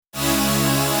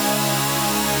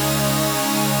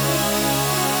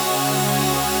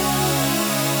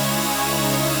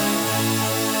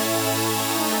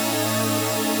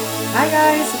Hi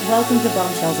guys, welcome to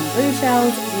Bombshells and Blue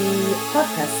Shells, the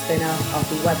podcast spin-off of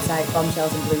the website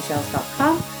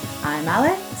bombshellsandblueshells.com. I'm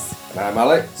Alex. And I'm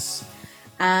Alex.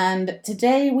 And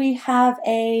today we have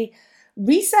a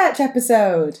research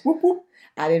episode. Whoop, whoop.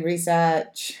 I did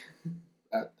research.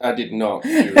 I did not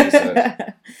do research.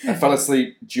 I fell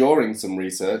asleep during some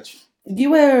research. You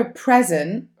were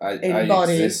present I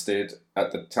body. existed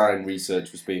at the time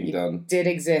research was being done. Did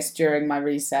exist during my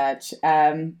research.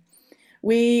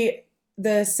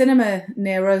 The cinema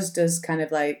near us does kind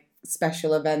of like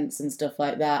special events and stuff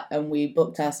like that, and we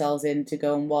booked ourselves in to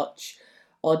go and watch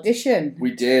Audition. We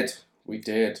did.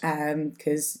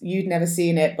 Because you'd never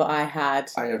seen it, but I had.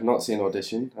 I have not seen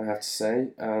Audition, I have to say,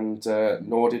 and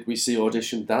nor did we see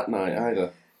Audition that night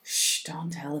either. Shh, don't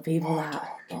tell the people that.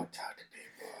 Don't tell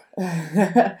the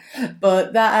people.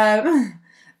 But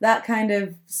that kind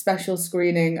of special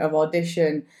screening of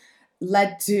Audition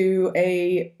led to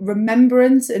a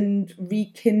remembrance and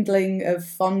rekindling of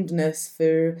fondness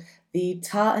for the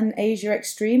Tartan Asia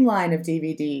Extreme line of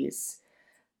DVDs.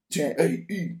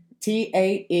 TAE.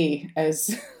 TAE,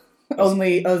 as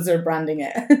only us are branding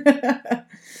it.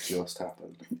 Just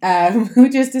happened. We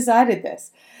just decided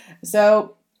this.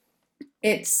 So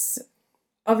it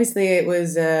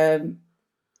was a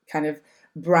kind of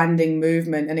branding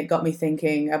movement, and it got me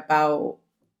thinking about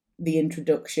the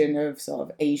introduction of sort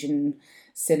of Asian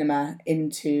cinema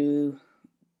into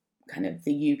kind of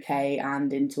the UK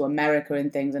and into America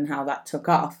and things, and how that took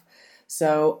off.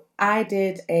 So I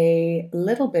did a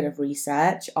little bit of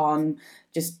research on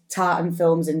just Tartan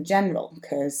films in general,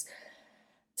 because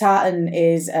Tartan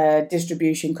is a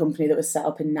distribution company that was set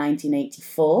up in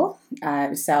 1984. It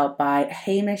was set up by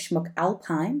Hamish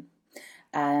McAlpine,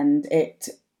 and it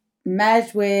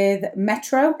merged with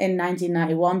Metro in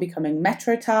 1991, becoming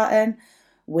Metro Tartan,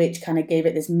 which kind of gave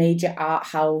it this major art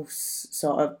house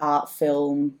sort of art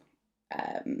film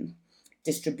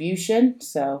distribution.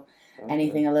 So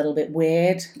anything a little bit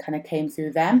weird kind of came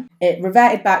through them. It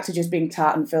reverted back to just being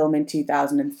Tartan Film in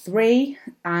 2003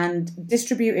 and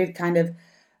distributed kind of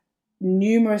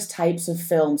numerous types of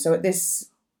films. So at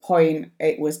this point,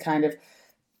 it was kind of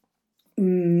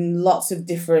lots of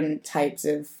different types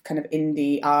of kind of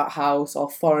indie art house or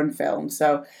foreign films.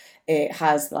 So it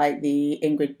has like the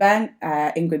Ingrid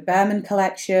Bergman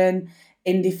collection,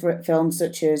 indie films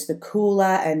such as The Cooler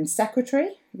and Secretary.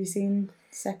 Have you seen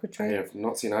Secretary? I have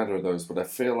not seen either of those, but I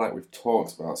feel like we've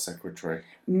talked about Secretary.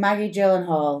 Maggie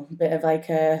Gyllenhaal, bit of like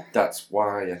a... That's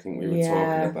why I think we were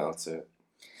talking about it.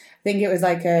 I think it was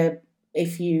like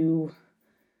if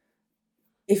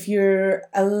you're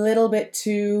a little bit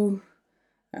too,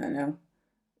 I don't know,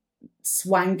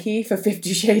 swanky for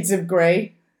 50 Shades of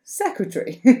Grey,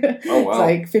 Secretary. Oh, wow. It's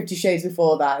like 50 Shades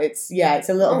before that. It's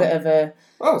a little bit of a...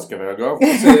 Well, let's give it a go.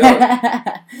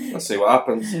 Let's see what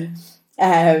happens.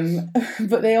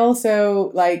 But they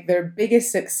also, like, their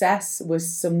biggest success was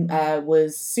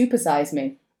Super Size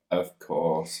Me. Of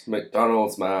course.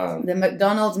 McDonald's man. The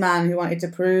McDonald's man who wanted to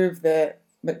prove that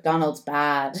McDonald's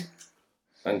bad.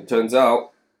 And turns out,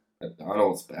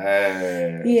 McDonald's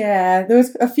bad. Yeah, there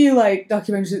was a few like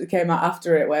documentaries that came out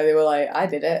after it where they were like, I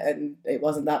did it and it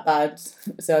wasn't that bad.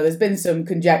 So there's been some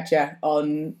conjecture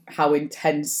on how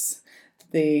intense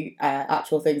the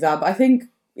actual things are. But I think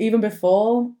even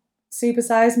before Super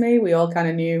Size Me, we all kind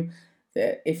of knew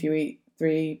that if you eat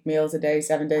 3 meals a day,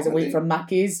 7 days a week from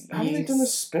Mackey's... Haven't they done a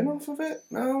spin-off of it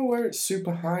now where it's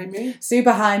Super High Me?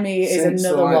 Super High Me is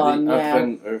another one, the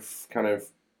advent of kind of,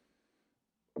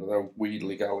 I don't know, weed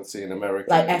legality in America.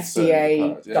 Like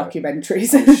FDA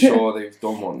documentaries. I'm sure they've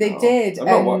done one They now. did. I've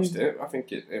not watched it. I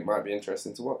think it might be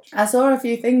interesting to watch. I saw a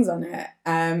few things on it.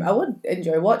 I would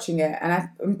enjoy watching it, and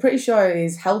I'm pretty sure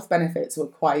his health benefits were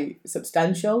quite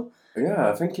substantial. Yeah,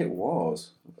 I think it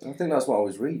was. I think that's what I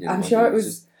was reading. I'm sure it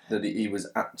was... That he was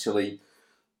actually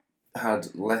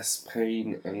had less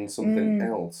pain and something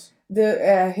else.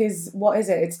 His, what is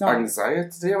it? It's not...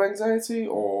 Anxiety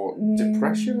or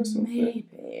depression or something?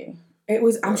 Maybe. It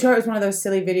was, I'm sure it was one of those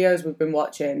silly videos we've been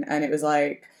watching, and it was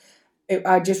like,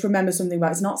 I just remember something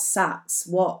about, it's not SATs.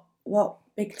 What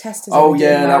big test is it? Oh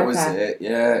yeah, that was it.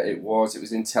 Yeah, it was. It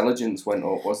was intelligence went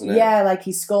up, wasn't it? Yeah, like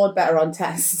he scored better on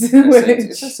tests.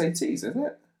 It's SATs, isn't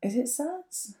it? Is it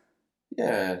SATs?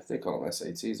 Yeah, they call them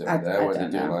SATs over there, where they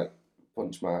do like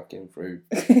punch marking through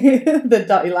the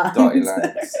dotty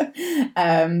lines.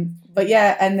 But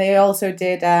yeah, and they also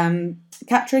did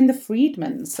Capturing the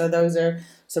Freedmen. So those are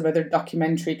some other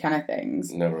documentary kind of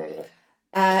things. Never heard of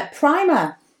it.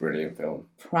 Primer. Brilliant film.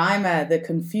 Primer, the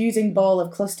confusing ball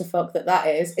of clusterfuck that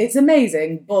is. It's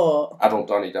amazing, but... Adult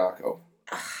Donnie Darko.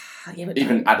 Yeah,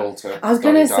 even adulter. I was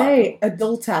going to say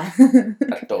adulter.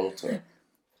 Adulter.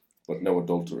 But no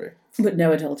adultery. But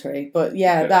no adultery. But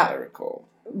yeah, I recall.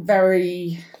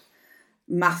 Very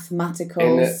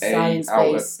mathematical, In science-based.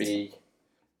 out of B,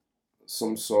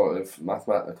 some sort of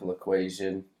mathematical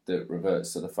equation that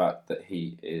reverts to the fact that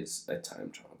he is a time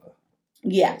traveller.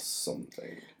 Yeah. Or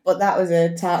something. But that was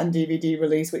a Tartan DVD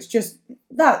release, which just,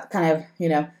 that kind of, you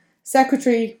know,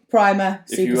 Secretary, Primer,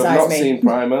 If you have not seen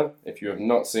Primer, if you have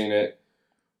not seen it,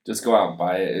 just go out and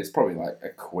buy it. It's probably like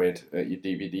 £1 at your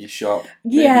DVD shop.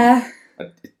 Yeah.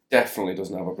 Maybe. It definitely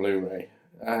doesn't have a Blu-ray.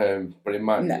 But it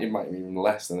might be even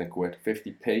less than £1,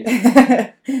 50p.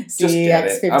 Just get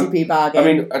it. 50p bargain. I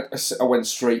mean, I went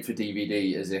straight for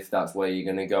DVD as if that's where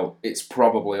you're going to go. It's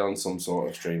probably on some sort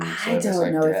of streaming service. I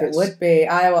don't know if it would be.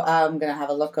 I'm going to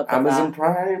have a look up Amazon at that.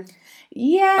 Prime?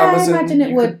 Yeah, Amazon, I imagine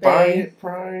it would be. Buy it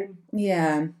Prime?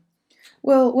 Yeah.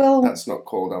 Well, that's not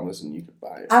called Amazon. You could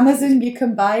buy it. Amazon, you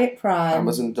can buy it Prime.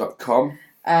 Amazon.com.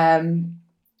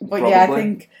 But probably. Yeah, I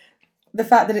think the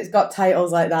fact that it's got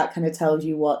titles like that kind of tells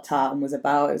you what Tartan was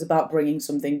about. It was about bringing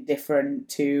something different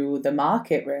to the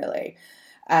market, really.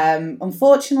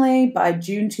 Unfortunately, by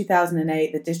June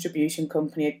 2008, the distribution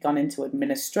company had gone into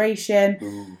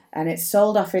administration and it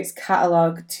sold off its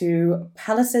catalogue to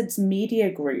Palisades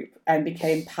Media Group and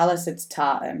became Palisades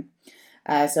Tartan.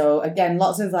 So again,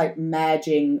 lots of like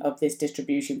merging of this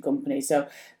distribution company. So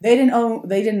they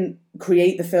didn't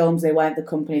create the films, they weren't the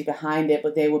companies behind it,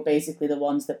 but they were basically the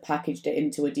ones that packaged it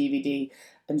into a DVD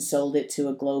and sold it to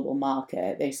a global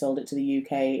market. They sold it to the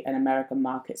UK and American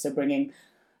market. So bringing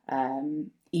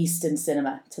Eastern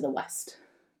cinema to the West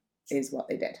is what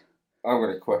they did. I'm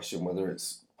going to question whether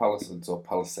it's Palisades or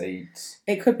Palisades.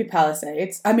 It could be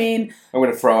Palisades. I mean, I'm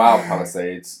going to throw out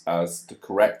Palisades as the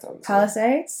correct answer.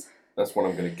 Palisades? That's what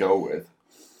I'm going to go with.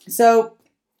 So,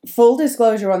 full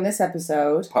disclosure on this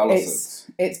episode, Palisades.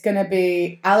 It's going to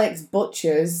be Alex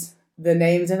butchers the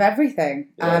names of everything.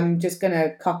 Yeah. I'm just going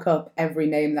to cock up every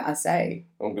name that I say.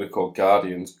 I'm going to call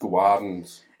Guardians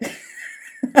Guardans.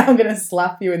 I'm going to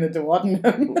slap you in the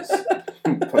duodenum.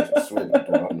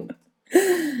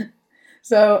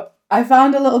 So, I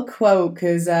found a little quote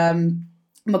because Hamish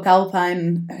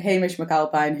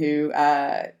McAlpine, who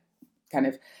kind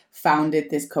of founded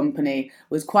this company,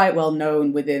 was quite well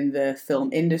known within the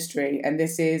film industry. And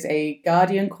this is a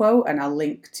Guardian quote, and I'll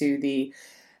link to the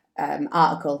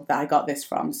article that I got this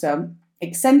from. So,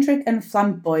 eccentric and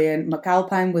flamboyant,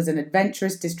 McAlpine was an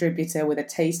adventurous distributor with a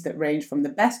taste that ranged from the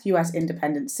best US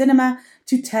independent cinema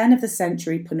to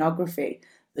turn-of-the-century pornography,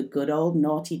 the good old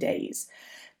naughty days,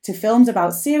 to films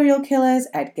about serial killers,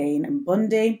 Ed Gein and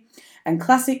Bundy, and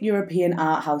classic European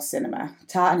art house cinema.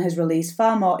 Tartan has released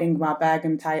far more Ingmar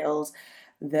Bergman titles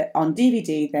on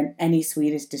DVD than any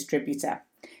Swedish distributor.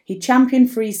 He championed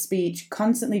free speech,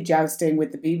 constantly jousting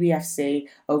with the BBFC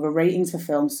over ratings for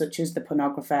films such as The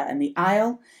Pornographer and The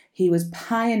Isle. He was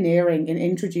pioneering in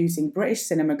introducing British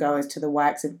cinemagoers to the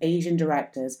works of Asian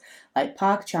directors like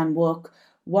Park Chan-wook,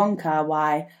 Wong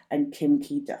Kar-wai, and Kim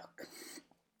Ki-duk.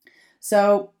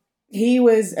 So he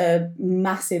was a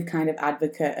massive kind of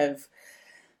advocate of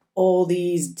all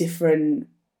these different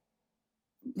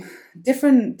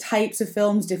types of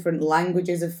films, different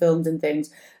languages of films and things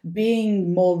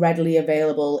being more readily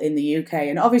available in the UK.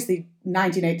 And obviously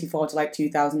 1984 to like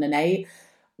 2008,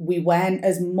 we weren't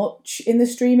as much in the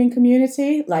streaming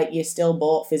community. Like, you still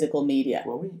bought physical media.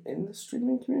 Were we in the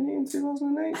streaming community in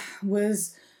 2008?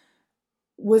 Was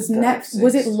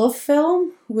it Love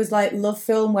Film? Was like Love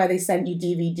Film where they sent you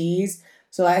DVDs?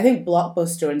 So I think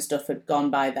Blockbuster and stuff had gone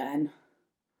by then.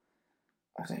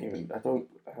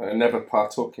 I never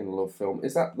partook in Love Film.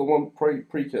 Is that the one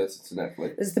precursor to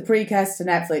Netflix? It's the precursor to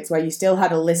Netflix where you still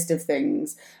had a list of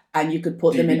things and you could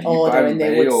put them in order and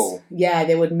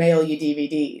they would mail you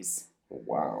DVDs.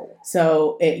 Wow.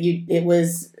 So it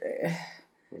was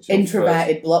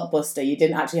introverted Blockbuster. You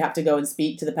didn't actually have to go and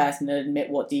speak to the person and admit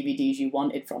what DVDs you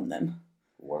wanted from them.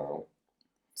 Wow.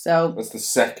 So that's the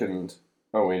second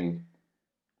Owen.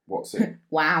 What's it?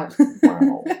 Wow.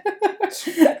 Wow.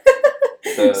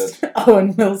 Third.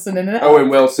 Owen Wilson in it. Owen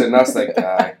Wilson, that's that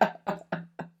guy.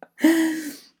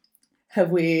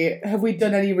 Have we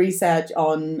done any research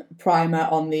on Primer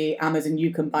on the Amazon?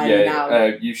 You can buy it now.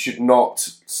 You should not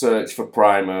search for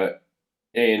Primer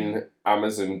in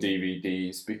Amazon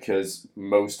DVDs because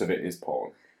most of it is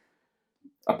porn.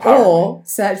 Apparently. Or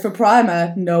search for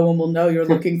Primer, no one will know you're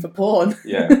looking for porn.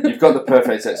 Yeah, you've got the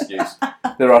perfect excuse.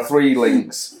 There are 3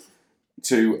 links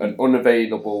to an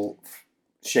unavailable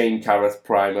Shane Carruth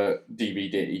Primer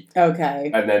DVD. Okay.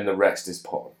 And then the rest is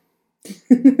porn.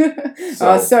 I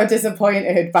was so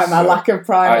disappointed by my lack of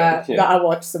Primer that I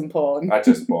watched some porn. I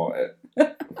just bought it.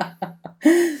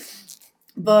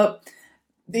 But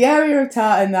the area of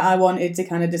tartan that I wanted to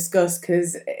kind of discuss,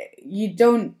 because you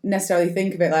don't necessarily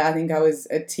think of it like, I think I was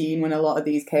a teen when a lot of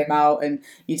these came out, and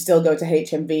you'd still go to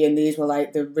HMV and these were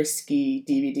like the risky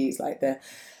DVDs, like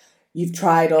you've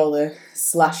tried all the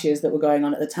slashes that were going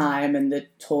on at the time and the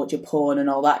torture porn and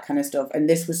all that kind of stuff, and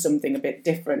this was something a bit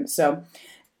different. So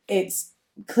it's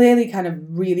clearly kind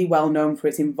of really well known for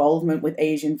its involvement with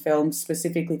Asian films,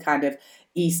 specifically kind of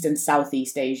East and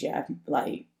Southeast Asia,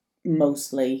 like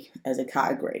mostly as a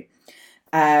category.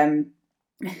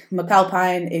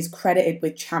 McAlpine is credited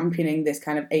with championing this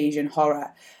kind of Asian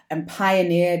horror and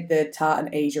pioneered the Tartan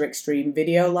Asia Extreme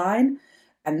video line,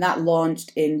 and that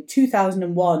launched in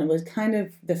 2001 and was kind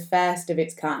of the first of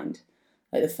its kind,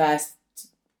 like the first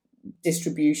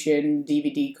distribution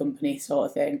DVD company sort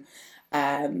of thing,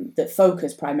 that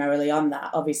focused primarily on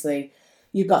that. Obviously,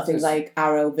 you've got things like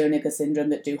Arrow, Vinegar Syndrome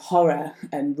that do horror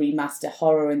and remaster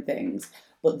horror and things,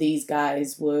 but these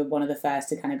guys were one of the first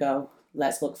to kind of go,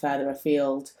 let's look further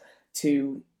afield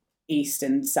to East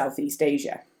and Southeast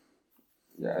Asia.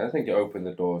 Yeah, I think it opened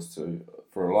the doors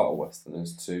for a lot of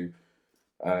Westerners to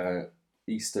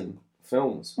Eastern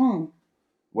films,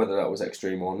 whether that was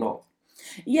extreme or not.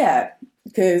 Yeah,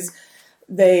 because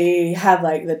they have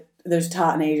like there's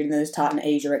Tartan Asia and there's Tartan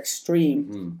Asia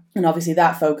Extreme, and obviously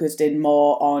that focused in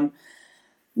more on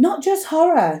not just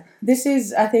horror. This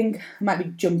is, I think, I might be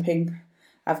jumping.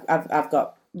 I've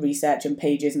got research and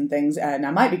pages and things, and I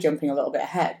might be jumping a little bit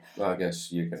ahead. Well, I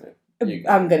guess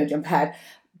I'm gonna jump ahead.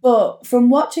 But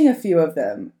from watching a few of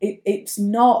them, it's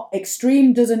not...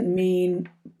 Extreme doesn't mean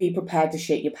be prepared to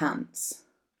shit your pants.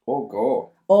 Or gore.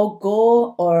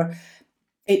 Or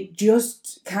it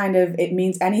just kind of... It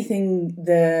means anything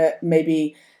that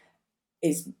maybe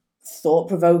is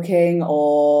thought-provoking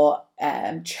or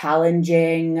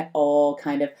challenging or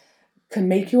kind of can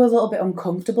make you a little bit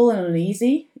uncomfortable and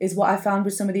uneasy is what I found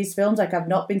with some of these films. Like, I've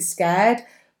not been scared,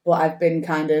 but I've been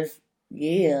kind of...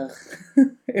 Yeah,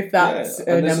 if that's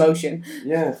an emotion.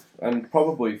 Yeah, and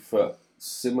probably for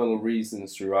similar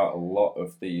reasons throughout a lot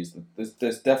of these.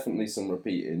 There's definitely some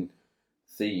repeating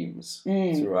themes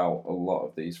throughout a lot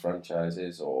of these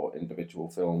franchises or individual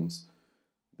films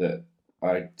that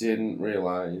I didn't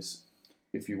realise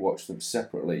if you watch them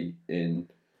separately in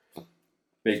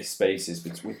big spaces,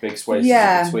 with big spaces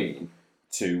in between,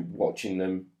 to watching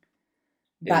them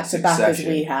back to back as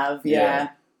we have,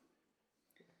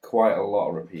 quite a lot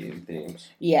of repeating themes.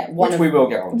 Yeah, which we will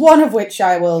get on to. One of which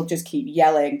I will just keep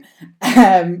yelling.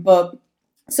 But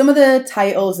some of the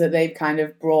titles that they've kind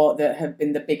of brought that have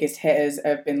been the biggest hitters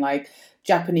have been like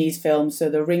Japanese films, so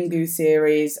the Ringu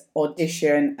series,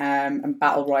 Audition, and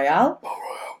Battle Royale.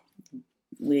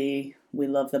 We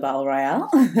love the Battle Royale.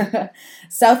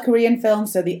 South Korean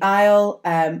films, so The Isle,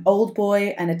 Old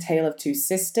Boy, and A Tale of Two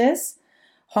Sisters.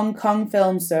 Hong Kong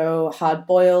films, so Hard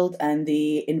Boiled and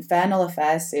the Infernal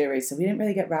Affairs series. So we didn't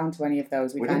really get round to any of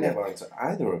those. We didn't get round to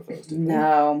either of those, did we?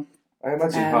 No. I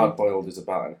imagine Hard Boiled is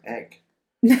about an egg.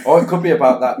 Or it could be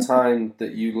about that time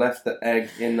that you left the egg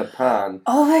in the pan.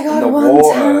 Oh my God, the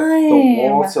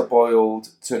water boiled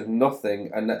to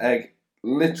nothing, and the egg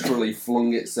literally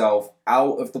flung itself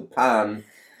out of the pan,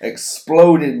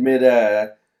 exploded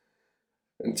midair,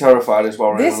 and terrified us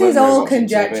while we were This is all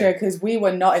conjecture because we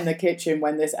were not in the kitchen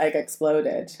when this egg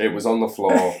exploded. It was on the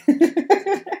floor.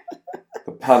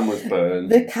 The pan was burned.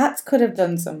 The cats could have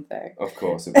done something. Of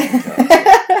course it was the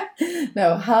cats.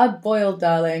 No, Hard Boiled,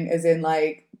 darling, as in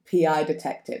like PI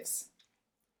detectives.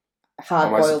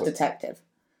 Hard Boiled detective.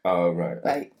 Oh, right.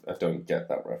 Like, I don't get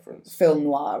that reference. Film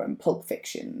noir and Pulp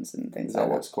Fictions and things like that. Is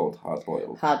that what's called Hard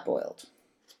Boiled? Hard Boiled.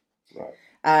 Right.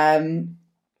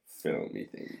 Filmy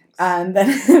things. And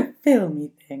then filmy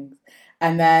things.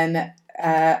 And then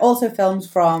also films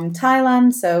from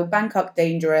Thailand, so Bangkok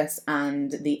Dangerous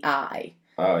and The Eye.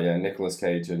 Oh yeah, Nicolas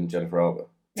Cage and Jennifer Alba.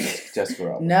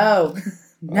 Jessica Alba. No.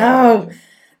 Oh, okay.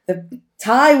 The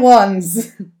Thai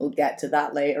ones. We'll get to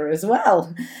that later as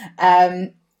well.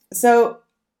 So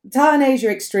Tartan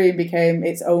Asia Extreme became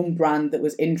its own brand that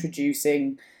was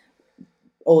introducing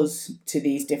us to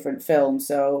these different films.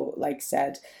 So, like I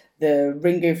said, the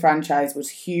Ringu franchise was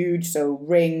huge. So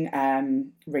Ring,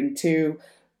 Ring 2,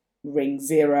 Ring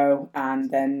 0,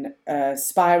 and then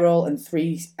Spiral and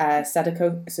 3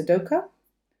 Sadako.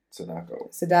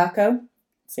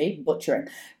 See, butchering.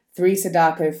 3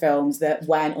 Sadako films that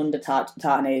weren't under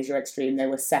Tartan Asia Extreme. They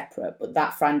were separate, but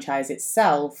that franchise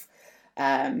itself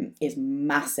is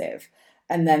massive.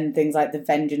 And then things like the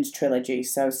Vengeance trilogy.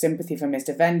 So Sympathy for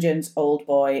Mr. Vengeance, Old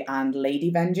Boy, and Lady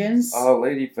Vengeance. Oh,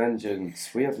 Lady Vengeance.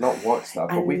 We have not watched that,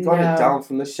 but we got it down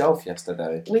from the shelf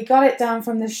yesterday. We got it down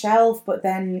from the shelf, but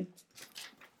then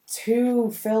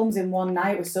 2 films in one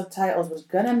night with subtitles was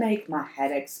gonna make my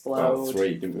head explode. Oh,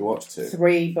 3. Didn't we watch 2?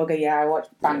 3, bugger, yeah. I watched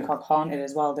Bangkok Haunted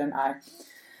as well, didn't I?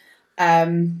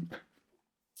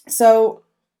 So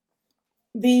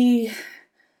the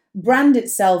brand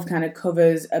itself kind of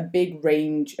covers a big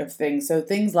range of things. So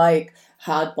things like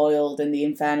Hard Boiled and The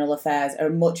Infernal Affairs are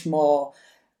much more,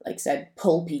 like I said,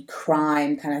 pulpy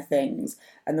crime kind of things.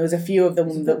 And there was a few of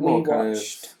them that we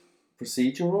watched.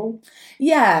 Procedural?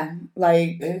 Yeah,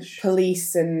 like Ish.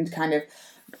 police and kind of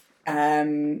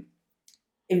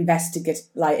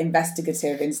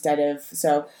investigative instead of,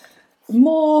 so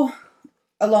more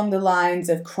along the lines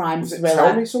of crime thriller.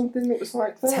 Tell Me Something that was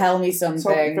like that? Tell Me Something.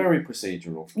 So very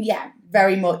procedural. Yeah,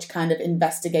 very much kind of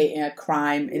investigating a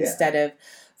crime instead of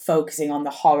focusing on the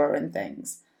horror and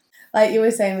things. Like you were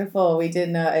saying before, we did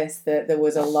notice that there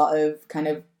was a lot of kind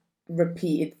of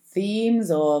repeated themes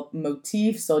or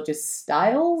motifs or just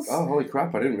styles. Oh, holy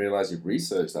crap, I didn't realise you'd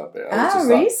researched that bit.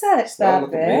 Researched that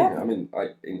look bit. At me. I mean,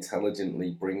 like,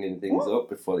 intelligently bringing things up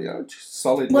before just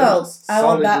solid Well, links. I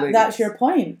want that. That's your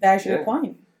point. There's your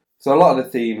point. So a lot of the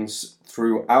themes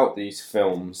throughout these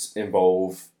films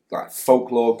involve like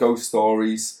folklore, ghost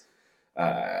stories,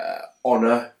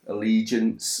 honour,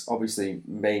 allegiance, obviously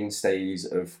mainstays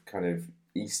of kind of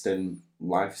Eastern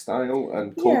lifestyle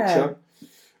and culture.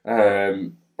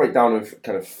 Breakdown of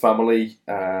kind of family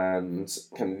and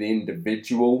kind of the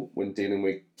individual when dealing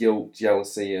with guilt,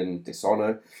 jealousy and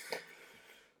dishonour.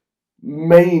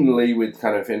 Mainly with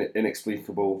kind of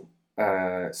inexplicable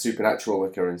supernatural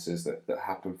occurrences that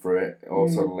happen through it.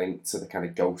 Also linked to the kind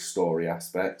of ghost story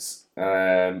aspects.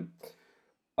 A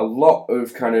lot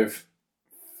of kind of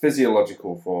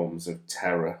physiological forms of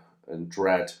terror and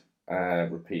dread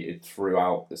repeated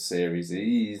throughout the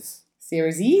series.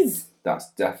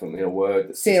 That's definitely a word.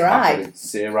 That's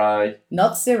Serai.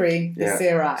 Not Siri, yeah.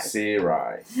 Serai.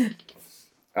 Serai.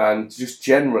 And just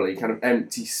generally kind of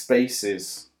empty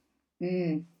spaces.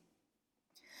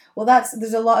 Well,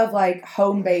 there's a lot of like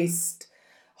home-based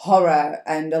horror,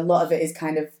 and a lot of it is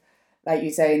kind of, like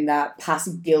you're saying, that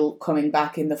past guilt coming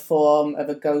back in the form of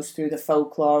a ghost through the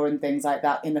folklore and things like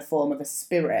that, in the form of a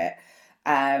spirit.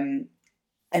 And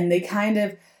they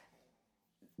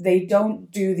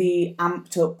don't do the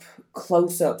amped up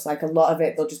close-ups. Like a lot of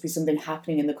it, there'll just be something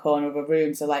happening in the corner of a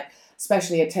room. So like,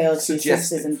 especially a Tale of Two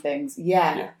Sisters and things.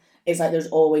 Yeah. It's like there's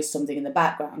always something in the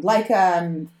background. Like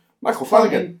Michael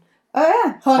Flanagan.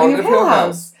 Haunting of Hill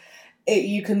House.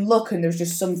 You can look and there's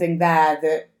just something there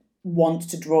that wants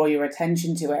to draw your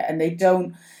attention to it. And they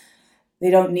don't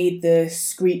need the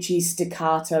screechy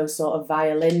staccato sort of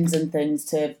violins and things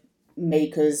to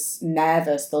make us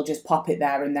nervous. They'll just pop it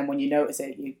there, and then when you notice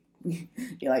it,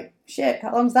 you're like, shit,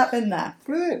 how long's that been there?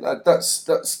 Brilliant. That's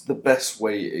the best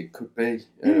way it could be.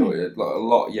 You know, a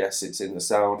lot, yes, it's in the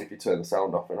sound. If you turn the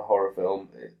sound off in a horror film,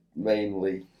 it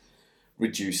mainly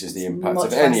reduces the impact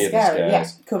of any of the scares. Yeah,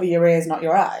 cover your ears, not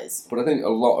your eyes. But I think a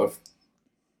lot of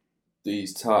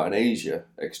these Tartan Asia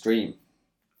extreme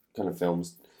kind of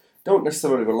films don't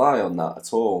necessarily rely on that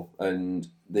at all, and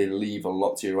they leave a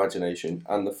lot to your imagination,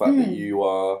 and the fact that you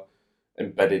are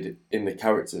embedded in the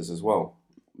characters as well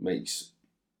makes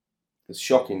the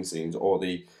shocking scenes or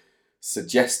the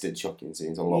suggested shocking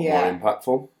scenes a lot more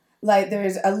impactful. Like,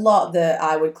 there's a lot that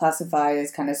I would classify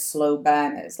as kind of slow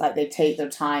burners. Like, they take their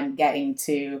time getting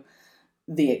to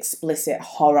the explicit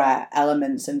horror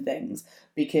elements and things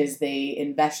because they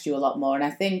invest you a lot more. And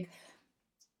I think,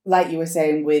 like you were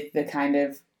saying, with the kind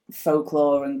of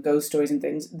folklore and ghost stories and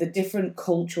things, the different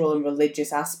cultural and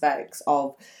religious aspects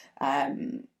of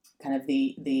kind of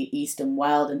the Eastern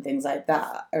world and things like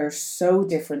that are so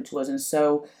different to us, and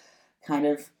so kind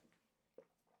of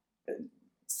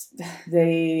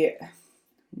they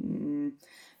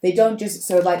don't just,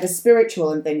 so like the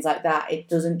spiritual and things like that, it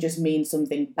doesn't just mean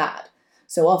something bad.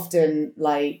 So often,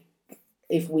 like,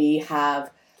 if we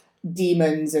have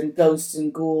demons and ghosts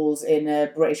and ghouls in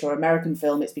a British or American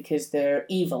film, it's because they're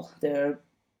evil, they're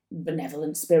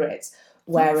benevolent spirits.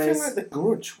 Whereas I feel like The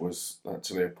Grudge was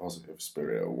actually a positive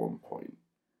spirit at one point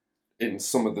in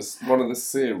one of the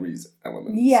series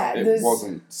elements. Yeah, it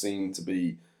wasn't seen to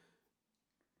be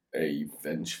a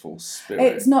vengeful spirit.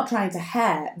 It's not trying to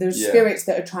hurt. There's spirits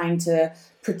that are trying to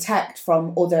protect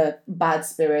from other bad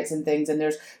spirits and things, and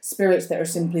there's spirits that are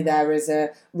simply there as a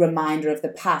reminder of the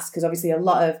past. Because obviously a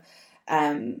lot of,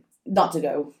 not to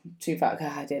go too far,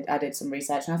 I did some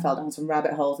research and I fell down some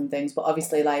rabbit holes and things, but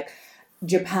obviously like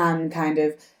Japan kind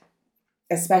of,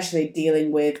 especially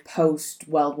dealing with post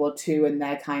World War II and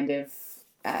their kind of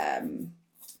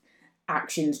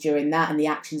actions during that, and the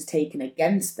actions taken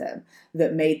against them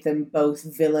that made them both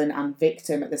villain and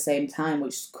victim at the same time,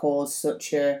 which caused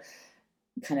such a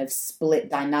kind of split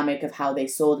dynamic of how they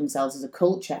saw themselves as a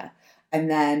culture. And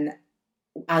then,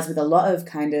 as with a lot of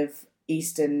kind of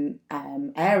Eastern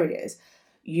areas,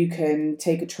 you can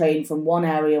take a train from one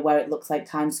area where it looks like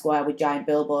Times Square with giant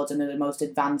billboards and the most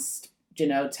advanced,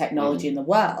 technology in the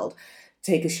world,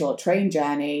 take a short train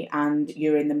journey and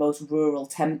you're in the most rural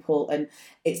temple, and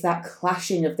it's that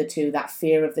clashing of the two, that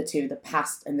fear of the two, the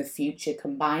past and the future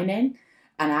combining.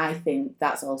 And I think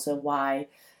that's also why,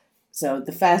 so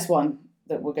the first one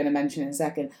that we're going to mention in a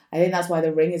second, I think that's why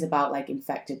The Ring is about like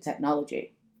infected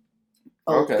technology.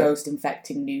 Old ghost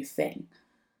infecting new thing.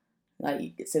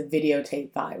 Like, it's a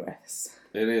videotape virus.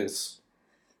 It is.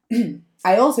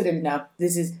 I also didn't know,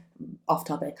 this is off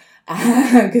topic,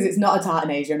 because it's not a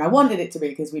Tartan Asia, and I wanted it to be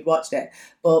because we'd watched it.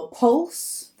 But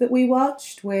Pulse that we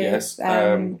watched with... Yes,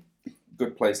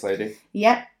 Good Place Lady.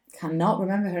 Yep, cannot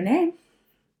remember her name.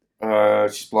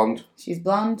 She's blonde. She's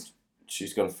blonde.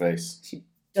 She's got a face. She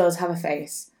does have a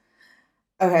face.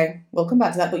 Okay, we'll come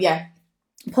back to that. But yeah,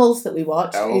 Pulse that we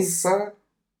watched Elsa?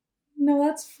 No,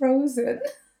 that's Frozen.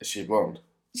 Is she blonde?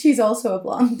 She's also a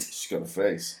blonde. She's got a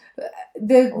face.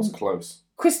 That was close.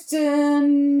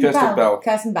 Kristen Bell.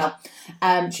 Kristen Bell.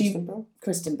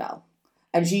 Kristen Bell.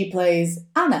 And she plays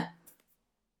Anna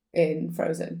in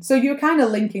Frozen. So you're kind of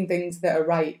linking things that are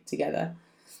right together.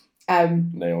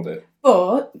 Nailed it.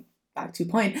 But, back to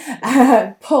point,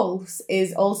 Pulse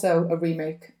is also a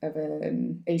remake of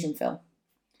an Asian film.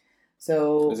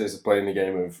 So, is this playing the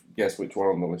game of guess which one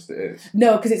on the list it is?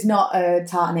 No, because it's not a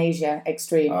Tartan Asia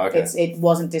Extreme. Okay. It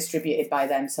wasn't distributed by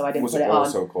them, so I didn't put it on.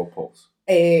 Was it also called Pulse?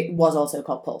 It was also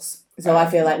called Pulse. So I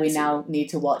feel like we now need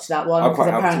to watch that one, because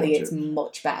apparently it's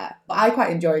much better. But I quite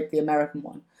enjoyed the American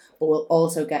one. But we'll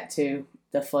also get to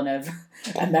the fun of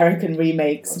American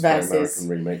remakes versus...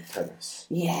 American remake tennis.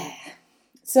 Yeah.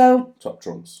 So... Top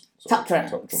trumps. Top trumps.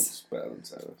 Top trumps better than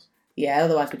tennis. Yeah,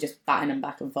 otherwise we're just batting them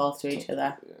back and forth to each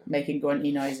other, making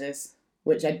grunty noises,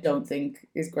 which I don't think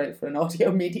is great for an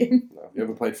audio medium. No. Have you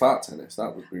ever played fart tennis?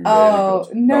 That would be really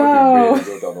good. No. That would be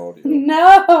really good on audio.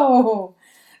 No!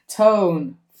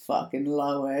 Tone fucking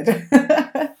lowered.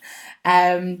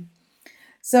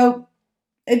 So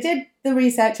I did the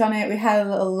research on it. We had a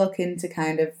little look into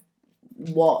kind of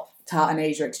what Tartan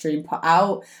Asia Extreme put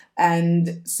out,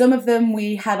 and some of them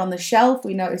we had on the shelf.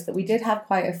 We noticed that we did have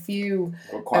quite a few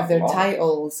of their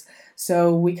titles,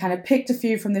 so we kind of picked a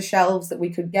few from the shelves that we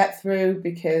could get through,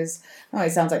 because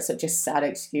it sounds like such a sad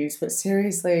excuse, but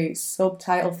seriously,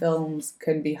 subtitle films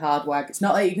can be hard work. It's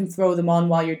not like you can throw them on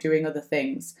while you're doing other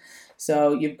things,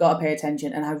 so you've got to pay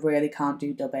attention. And I really can't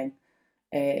do dubbing.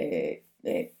 It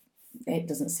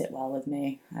doesn't sit well with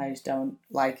me. I just don't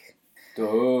like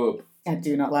dub. I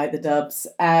do not like the dubs.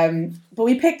 But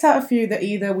we picked out a few that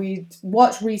either we'd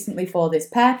watched recently for this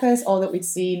purpose or that we'd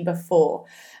seen before.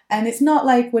 And it's not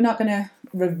like we're not going to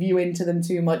review into them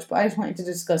too much, but I just wanted to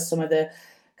discuss some of the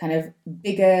kind of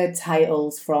bigger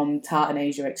titles from Tartan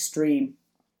Asia Extreme.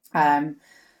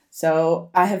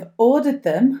 So I have ordered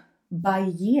them by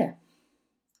year.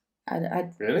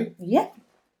 Really? Yeah.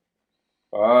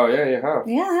 Oh, yeah, you have.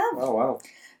 Yeah, I have. Oh, wow.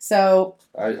 So...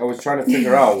 I was trying to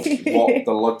figure out what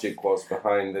the logic was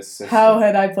behind this system. How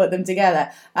had I put them together?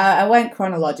 I went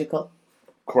chronological.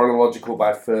 Chronological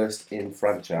by first in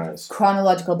franchise.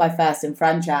 Chronological by first in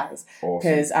franchise.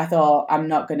 Because Awesome. I thought I'm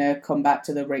not going to come back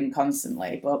to the Ring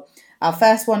constantly. But our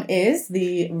first one is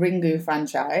the Ringu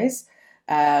franchise,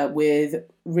 with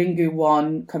Ringu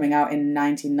 1 coming out in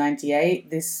 1998.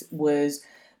 This was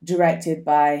directed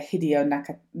by Hideo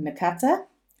Nakata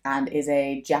and is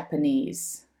a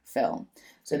Japanese film.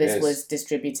 So this was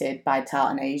distributed by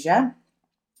Tartan Asia.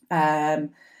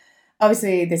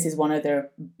 Obviously, this is one of their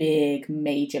big,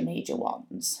 major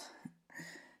ones.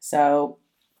 So,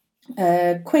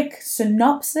 a quick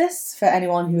synopsis for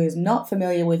anyone who is not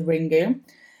familiar with Ringu.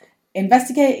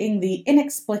 Investigating the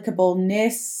inexplicable,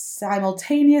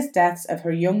 near-simultaneous deaths of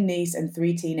her young niece and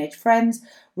 3 teenage friends,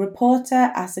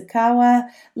 reporter Asakawa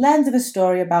learns of a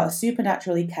story about a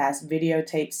supernaturally cursed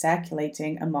videotape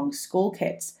circulating among school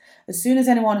kids. As soon as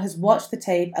anyone has watched the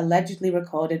tape, allegedly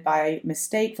recorded by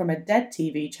mistake from a dead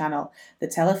TV channel, the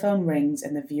telephone rings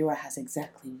and the viewer has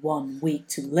exactly 1 week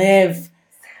to live.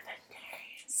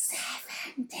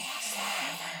 7 days.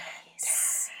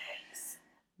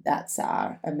 That's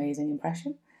our amazing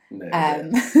impression.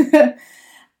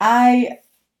 I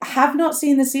have not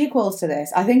seen the sequels to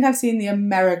this. I think I've seen the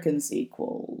American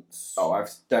sequels. Oh, I've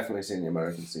definitely seen the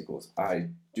American sequels. I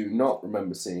do not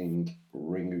remember seeing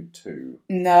Ringu 2.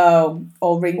 No,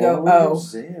 or Ringo O.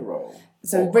 Zero.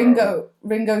 So Ringo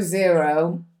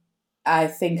 0, I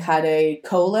think, had a :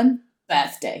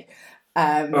 birthday.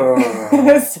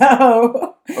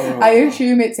 So I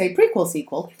assume it's a prequel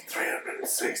sequel.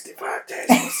 365 days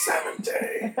for 7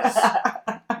 days.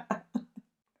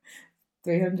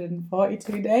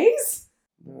 342 days?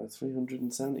 No,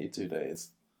 372 days.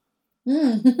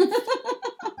 Mm.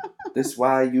 This is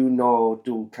why you know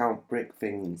to count brick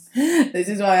things. This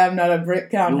is why I'm not a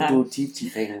brick counter. You do teachy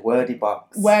thing, wordy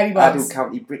box. Wordy box. I do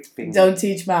county brick things. Don't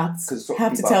teach maths.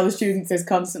 Have to box. tell the students this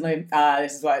constantly.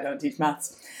 This is why I don't teach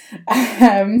maths.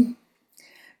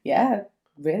 Yeah,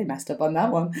 really messed up on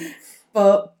that one.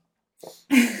 But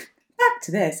back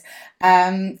to this.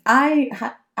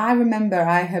 I remember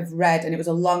I have read, and it was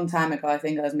a long time ago, I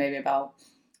think I was maybe about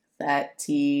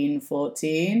 13,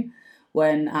 14,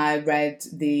 when I read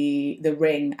the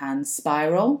Ring and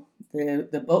Spiral,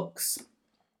 the books.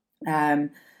 I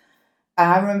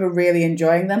remember really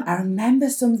enjoying them. I remember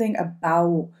something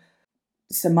about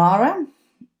Samara.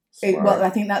 Well, I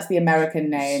think that's the American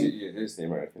name. It is the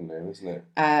American name, isn't it?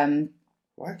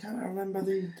 Why can't I remember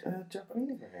the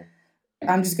Japanese name?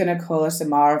 I'm just going to call her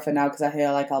Samara for now because I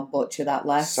feel like I'll butcher that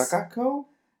less. Sakako?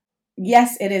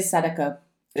 Yes, it is Sadako.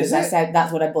 Because I said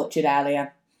that's what I butchered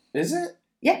earlier. Is it?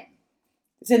 Yeah.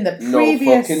 It's in the previous...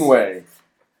 No fucking way.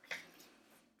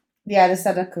 Yeah, the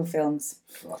Sadako films.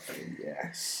 Fucking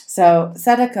yes. So,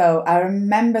 Sadako, I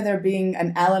remember there being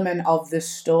an element of the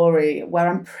story where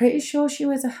I'm pretty sure she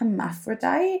was a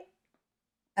hermaphrodite.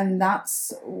 And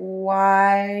that's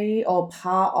why, or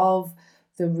part of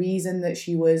the reason that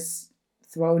she was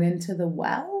thrown into the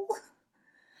well.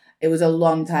 It was a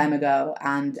long time ago,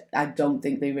 and I don't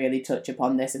think they really touch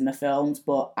upon this in the films,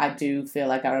 but I do feel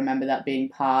like I remember that being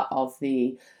part of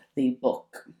the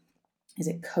book. Is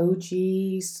it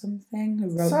Koji something who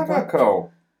wrote the book?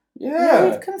 Sadako. Yeah.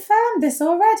 We've confirmed this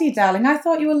already, darling. I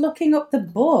thought you were looking up the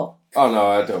book. Oh, no,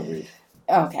 I don't read.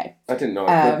 Okay. I didn't know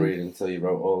I could read until you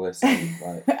wrote all this.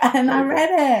 And I read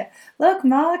it. Look,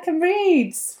 Malcolm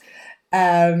reads.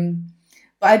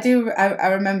 But I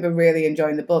remember really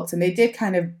enjoying the books, and they did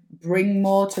kind of bring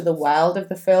more to the world of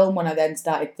the film when I then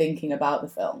started thinking about the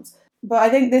films. But I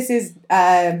think this is,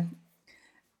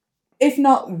 if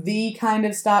not the kind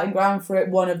of starting ground for it,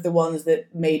 one of the ones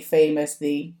that made famous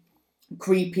the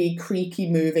creepy, creaky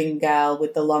moving girl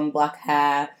with the long black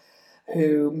hair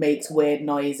who makes weird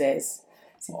noises.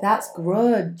 See, that's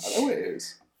Grudge. I know it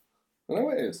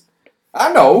is.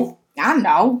 I know.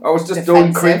 I was just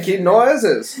doing creaky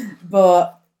noises.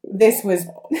 But this was...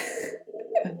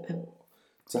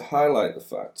 To highlight the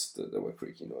fact that there were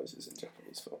creaky noises in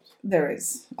Japanese films. There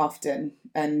is, often.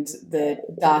 And the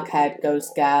dark-haired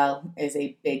ghost girl is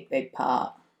a big, big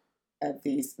part of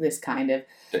this kind of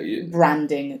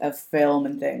branding of film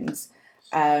and things.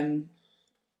 Do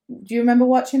you remember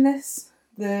watching this?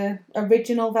 The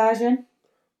original version?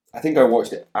 I think I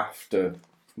watched it after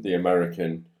the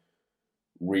American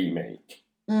remake,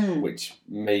 which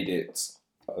made it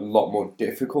a lot more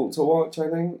difficult to watch, I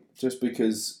think, just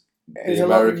because the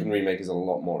American remake is a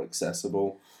lot more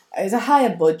accessible. It's a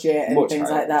higher budget and things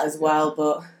like that as well,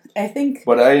 but I think...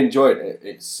 But I enjoyed it.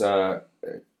 It's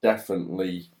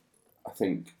definitely, I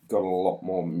think, got a lot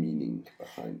more meaning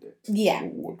behind it. Yeah.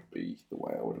 It would be the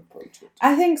way I would approach it.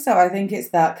 I think so. I think it's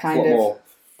that kind of... more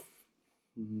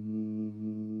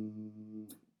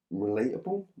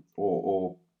relatable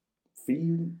or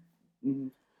feel...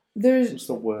 What's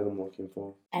the word I'm looking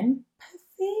for? Empathy?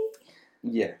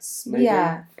 Yes, maybe.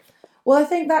 Yeah. Well, I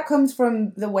think that comes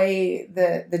from the way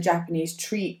the Japanese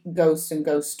treat ghosts and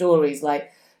ghost stories.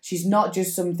 Like, she's not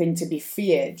just something to be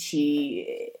feared.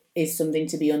 She is something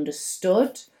to be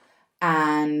understood,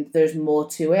 and there's more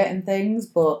to it and things.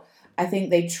 But I think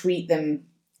they treat them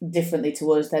differently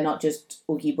to us. They're not just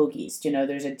oogie boogies. You know,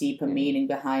 there's a deeper meaning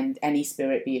behind any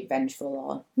spirit, be it vengeful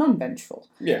or non-vengeful.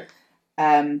 Yeah.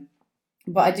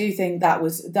 But I do think that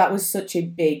was such a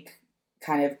big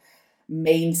kind of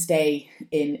mainstay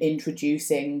in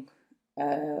introducing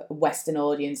a Western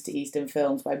audience to Eastern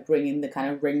films by bringing the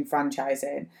kind of Ring franchise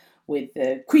in with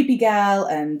the creepy girl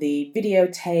and the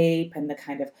videotape and the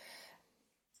kind of,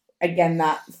 again,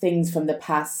 that things from the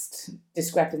past,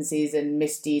 discrepancies and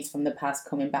misdeeds from the past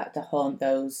coming back to haunt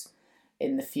those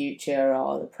in the future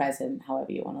or the present,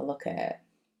 however you want to look at it.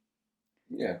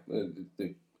 Yeah,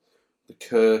 the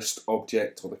cursed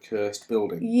object or the cursed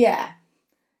building. Yeah,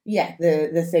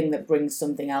 the thing that brings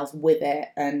something else with it,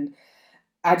 and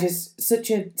such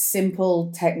a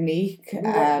simple technique.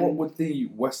 What would the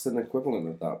Western equivalent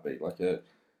of that be? Like a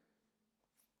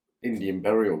Indian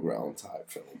burial ground type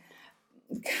film?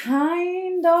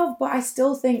 Kind of, but I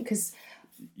still think because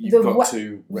you've got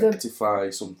to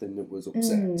rectify something that was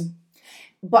upset.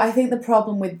 But I think the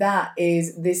problem with that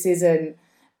is this isn't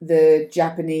the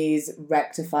Japanese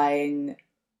rectifying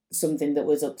something that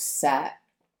was upset.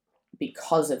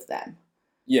 because of them.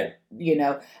 Yeah. You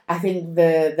know, I think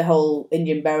the whole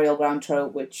Indian burial ground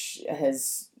trope, which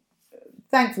has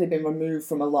thankfully been removed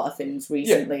from a lot of things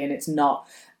recently, and it's not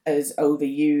as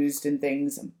overused and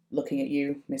things. I'm looking at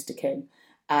you, Mr. King.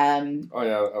 Oh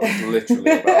yeah, I was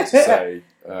literally about to say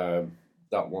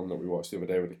that one that we watched the other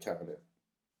day with the cat in it.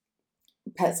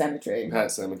 Pet Sematary. Pet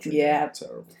Sematary. Yeah.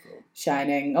 Terrible film.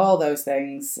 Shining, all those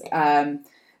things.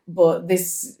 But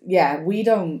this, we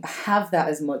don't have that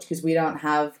as much because we don't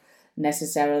have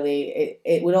necessarily,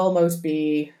 it would almost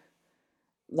be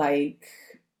like,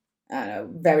 I don't know,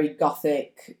 very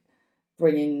gothic,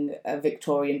 bringing a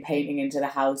Victorian painting into the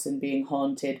house and being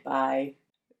haunted by,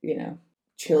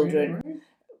 children. Right.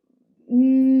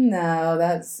 No,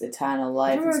 that's Eternal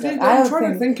Life and stuff. I'm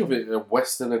trying to think of it a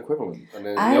Western equivalent, and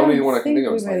the only one I can think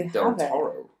of is like Del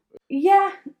Toro.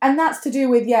 Yeah, and that's to do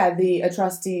with the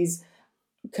atrocities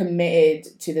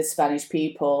committed to the Spanish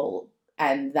people,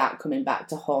 and that coming back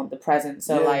to haunt the present.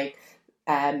 So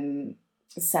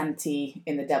Santi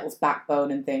in The Devil's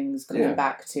Backbone and things coming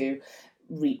back to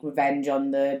wreak revenge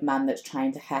on the man that's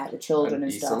trying to hurt the children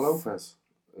and stuff. Lopez.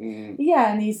 And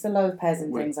Issa Lopez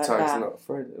and things like that. Not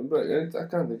afraid, but I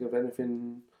can't think of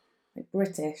anything like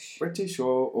British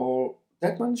or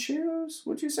Dead Man's Shoes.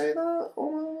 Would you say that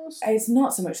almost? It's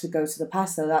not so much the Ghost of the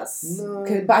Past though.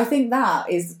 But I think that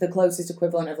is the closest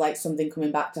equivalent of like something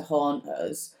coming back to haunt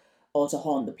us or to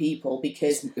haunt the people,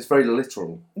 because it's very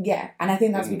literal. Yeah, and I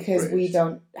think that's because we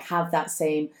don't have that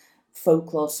same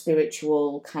folklore,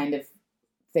 spiritual kind of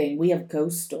thing. We have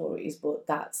ghost stories, but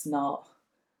that's not.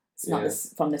 It's not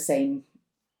from the same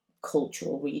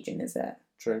cultural region, is it?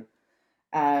 True.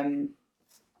 But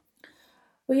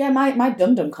yeah, my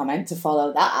dum-dum comment to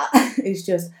follow that is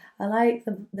just, I like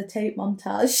the tape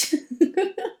montage.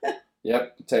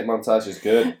 Yep, tape montage is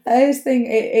good. I just think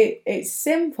it's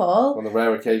simple. On the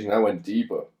rare occasion I went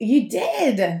deeper. You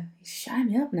did! You shine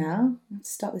me up now.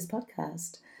 Let's stop this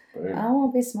podcast. Boom. I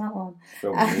won't be a smart one.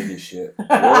 Film media shit.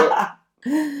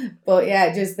 But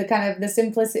yeah, just the kind of the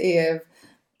simplicity of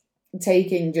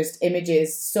taking just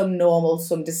images, some normal,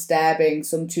 some disturbing,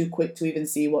 some too quick to even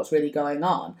see what's really going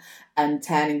on, and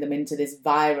turning them into this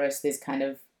virus, this kind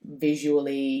of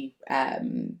visually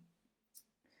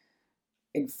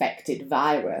infected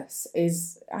virus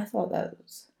I thought that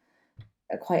was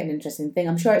quite an interesting thing.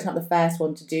 I'm sure it's not the first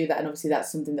one to do that, and obviously that's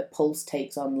something that Pulse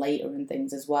takes on later and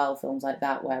things as well, films like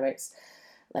that, where it's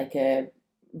like a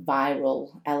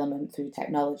viral element through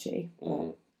technology.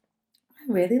 I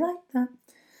really like that.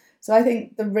 So I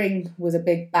think The Ring was a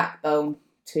big backbone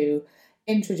to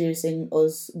introducing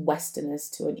us Westerners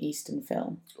to an Eastern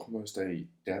film. Almost a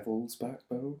devil's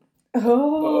backbone.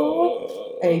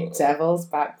 A devil's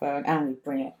backbone. And we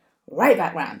bring it right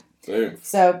back round. Boom.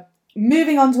 So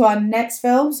moving on to our next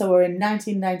film. So we're in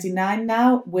 1999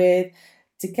 now with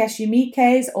Takeshi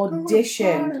Miike's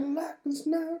Audition.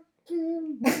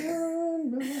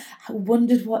 I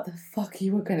wondered what the fuck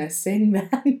you were going to sing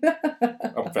then.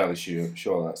 I'm fairly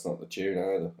sure that's not the tune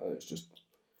either. It's just,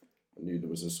 I knew there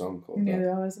was a song called that.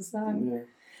 There was a song.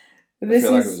 Yeah. I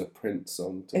feel like it was a Prince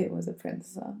song too. It was a Prince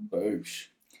song. Boosh.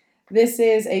 This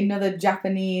is another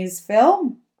Japanese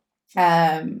film.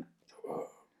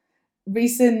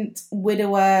 Recent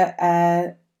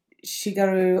widower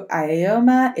Shigeru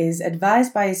Aoyama is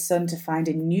advised by his son to find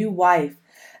a new wife.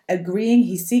 Agreeing,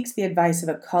 he seeks the advice of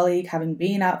a colleague, having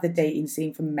been out of the dating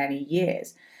scene for many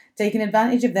years. Taking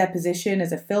advantage of their position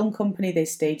as a film company, they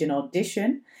stage an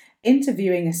audition.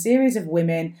 Interviewing a series of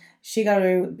women,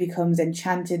 Shigeru becomes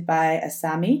enchanted by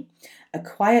Asami, a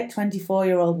quiet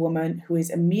 24-year-old woman who is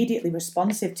immediately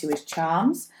responsive to his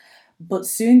charms. But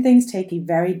soon things take a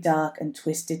very dark and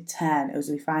twisted turn as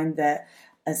we find that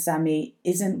Asami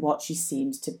isn't what she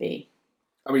seems to be.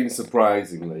 I mean,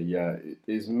 surprisingly, yeah, it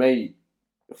is made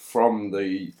from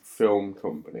the film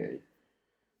company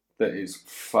that is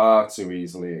far too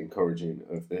easily encouraging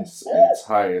of this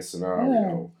entire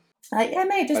scenario. Yeah,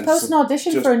 mate, just post an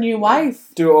audition for a new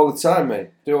wife. Do it all the time,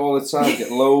 mate. Do it all the time.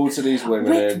 Get loads of these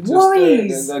women in.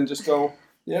 And then just go,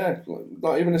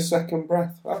 not even a second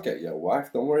breath. I'll get you a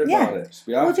wife. Don't worry about it.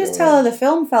 We'll just tell her the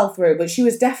film fell through, but she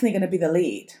was definitely going to be the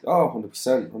lead. Oh,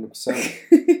 100%.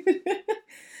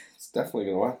 It's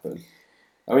definitely going to happen.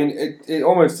 I mean, it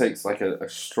almost takes like a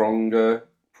stronger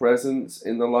presence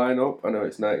in the lineup. I know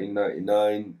it's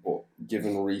 1999, but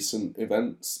given recent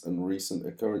events and recent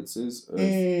occurrences of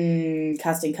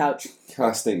casting couch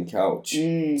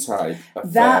type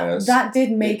affairs, that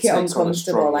did make it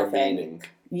uncomfortable, I think. Meaning.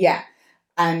 Yeah,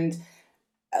 and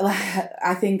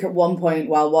I think at one point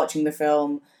while watching the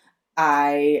film,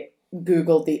 I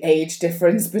googled the age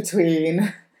difference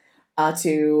between our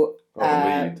two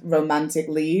romantic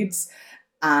leads,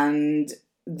 and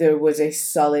there was a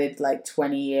solid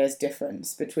 20 years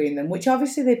difference between them, which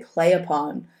obviously they play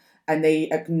upon and they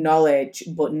acknowledge,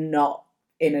 but not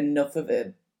in enough of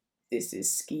a this is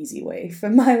skeezy way for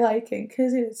my liking,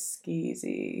 because it's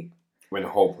skeezy. I mean, the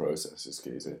whole process is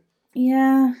skeezy.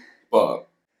 Yeah. But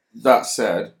that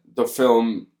said, the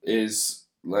film is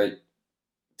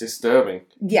disturbing.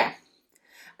 Yeah.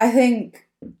 I think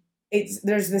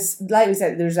there's this, like we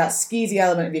said, there's that skeezy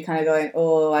element of you kind of going,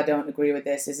 oh, I don't agree with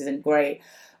this isn't great.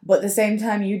 But at the same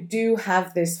time, you do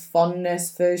have this fondness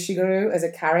for Shigeru as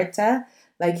a character.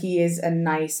 He is a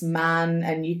nice man,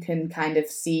 and you can kind of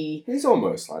see... He's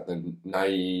almost like the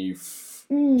naive,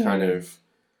 kind of...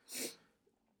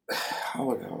 I'm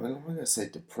not going to say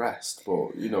depressed,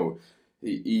 but,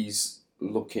 he's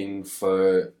looking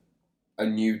for a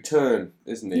new turn,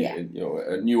 isn't he? Yeah.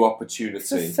 A new opportunity.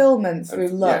 Fulfillment through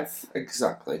love. Yeah,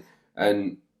 exactly.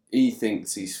 And he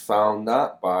thinks he's found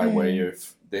that by way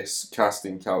of this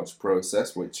casting couch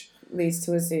process, which... leads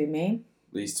to Azumi.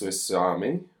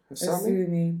 Asami?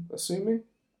 Azumi.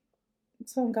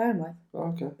 That's what I'm going with. Oh,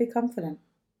 okay. Be confident.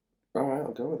 Alright,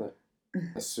 I'll go with it.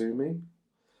 Asumi.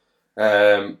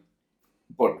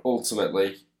 But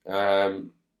ultimately,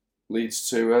 leads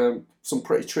to some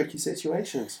pretty tricky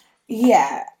situations.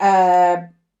 Yeah.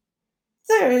 There.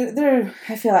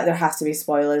 I feel like there has to be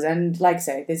spoilers, and like I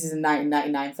say, this is a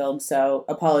 1999 film, so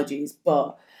apologies,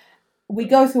 but we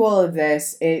go through all of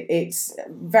this. It's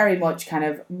very much kind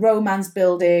of romance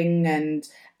building and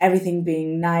everything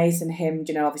being nice, and him,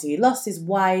 obviously he lost his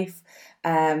wife.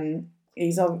 He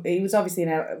was obviously in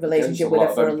a relationship with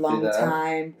her for a long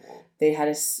time. They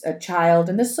had a child,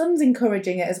 and the son's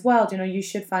encouraging it as well. You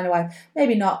should find a wife.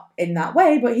 Maybe not in that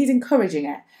way, but he's encouraging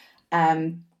it.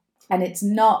 And it's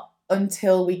not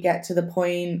until we get to the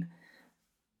point,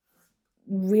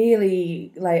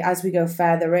 really, as we go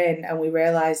further in, and we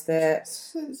realise that...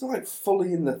 It's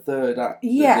fully in the third act.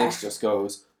 Yeah. This just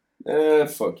goes,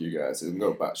 fuck you guys, and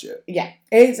go batshit. Yeah.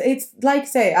 It's like,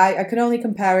 say, I can only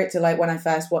compare it to, when I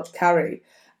first watched Carrie.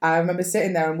 I remember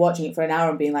sitting there and watching it for an hour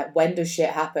and being like, when does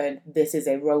shit happen? This is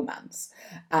a romance.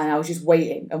 And I was just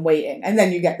waiting and waiting. And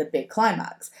then you get the big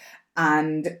climax.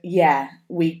 And yeah,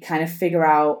 we kind of figure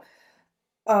out,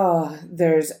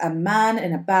 there's a man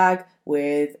in a bag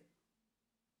with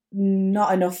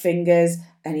not enough fingers,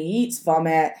 and he eats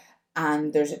vomit,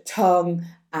 and there's a tongue,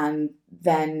 and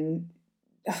then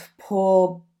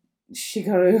poor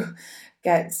Shigeru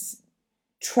gets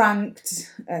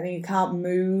tranked and he can't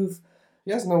move.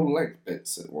 He has no leg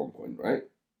bits at one point, right?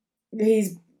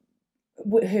 He's...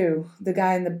 who? The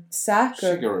guy in the sack?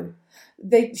 Shigeru.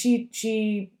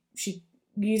 She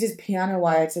uses piano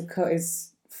wire to cut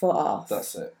his foot off.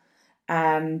 That's it.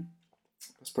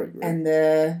 That's pretty great. And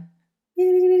the...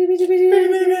 which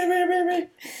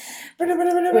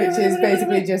is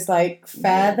basically just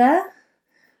further.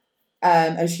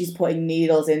 As she's putting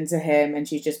needles into him, and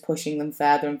she's just pushing them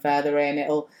further and further in.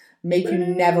 It'll make you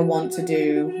never want to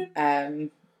do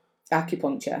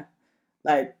acupuncture.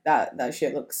 That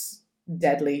shit looks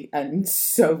deadly and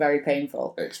so very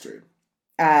painful. Extreme.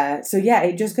 So yeah,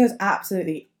 it just goes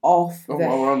absolutely off the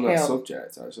while we're on that hill.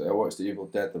 subject, actually, I watched The Evil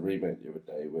Dead, the remake, the other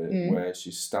day, where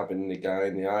she's stabbing the guy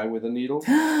in the eye with a needle.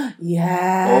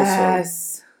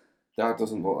 Yes. Also, that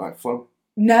doesn't look like fun.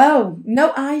 No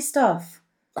eye stuff.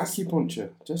 Acupuncture,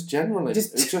 just generally.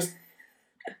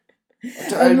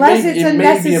 Unless it's a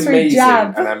necessary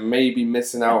jab. And I may be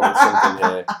missing out on something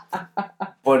here.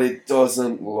 But it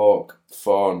doesn't look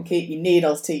fun. Keep your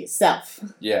needles to yourself.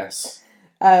 Yes.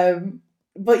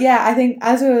 But yeah, I think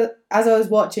as I was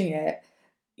watching it,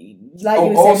 you were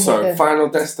saying... Also, Final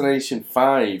Destination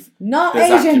 5. Not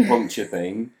there's Asian. Acupuncture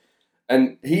thing.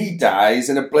 And he dies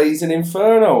in a blazing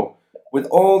inferno. With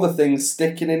all the things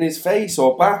sticking in his face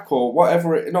or back or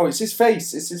whatever. No, it's his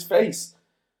face. It's his face.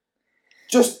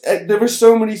 Just, there are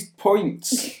so many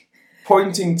points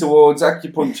pointing towards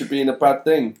acupuncture being a bad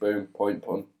thing. Boom, point,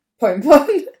 pun. Point,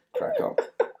 pun. Crack on.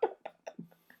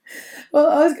 Well,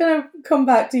 I was going to come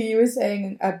back to you were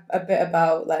saying a bit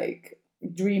about,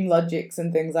 dream logics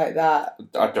and things like that.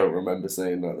 I don't remember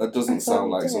saying that. That doesn't sound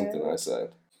like something I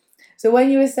said. So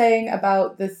when you were saying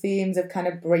about the themes of kind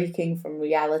of breaking from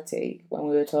reality, when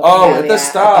we were talking at the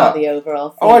start about the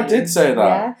overall themes, I did say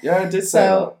that. Yeah, I did say that.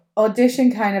 So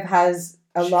Audition kind of has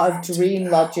a lot of dream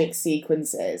logic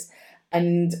sequences,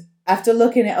 and after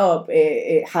looking it up,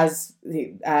 it has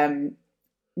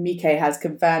Mike has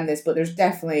confirmed this, but there's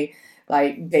definitely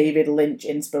David Lynch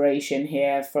inspiration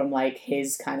here from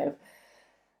his kind of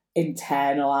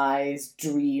internalized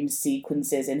dream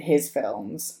sequences in his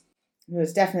films.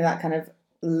 There's definitely that kind of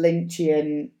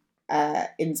Lynchian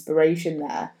inspiration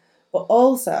there. But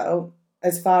also,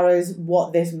 as far as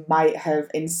what this might have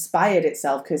inspired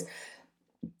itself, because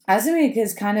Asami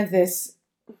is kind of this...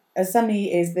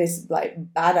 Asami is this,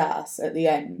 like, badass at the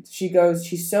end.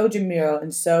 She's so demure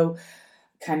and so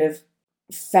kind of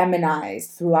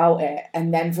feminized throughout it,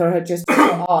 and then for her just to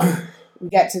put on, we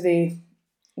get to the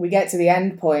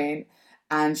end point,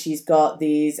 and she's got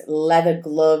these leather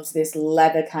gloves, this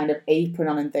leather kind of apron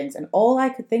on and things, and all I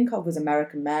could think of was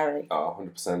American Mary. Oh,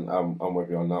 100%. I'm with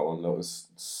you on that one. That was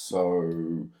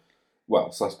so... Well,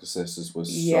 Sasuke Sisters was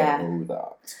so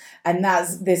that. And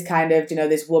that's this kind of,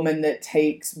 this woman that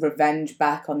takes revenge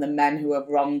back on the men who have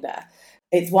wronged her.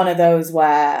 It's one of those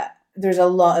where there's a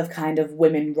lot of kind of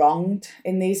women wronged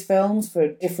in these films for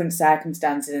different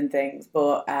circumstances and things,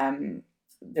 but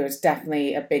there's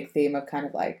definitely a big theme of kind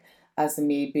of like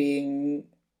Asami being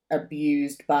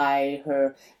abused by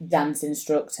her dance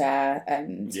instructor,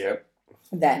 and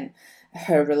then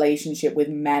her relationship with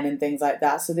men and things like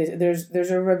that. So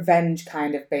there's a revenge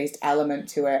kind of based element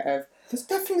to it. There's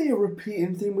definitely a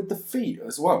repeating theme with the feet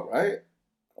as well, right?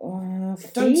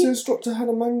 Feet? Dance instructor had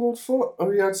a mangled foot,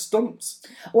 or he had stumps.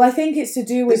 Well, I think it's to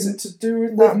do with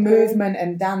that movement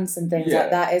and dance and things like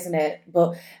that, isn't it?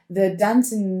 But the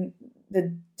dance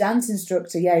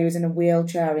instructor, he was in a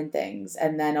wheelchair and things,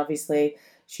 and then obviously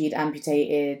she'd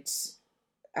amputated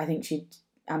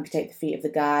the feet of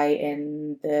the guy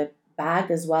in the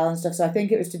bag as well and stuff. So I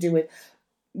think it was to do with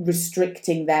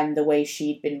restricting them the way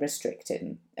she'd been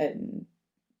restricted, and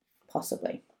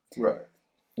possibly. Right.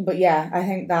 But yeah, I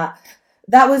think that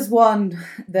was one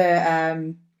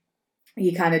that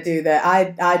you kind of do that.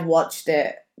 I'd watched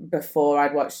it before.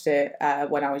 I'd watched it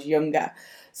when I was younger.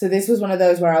 So this was one of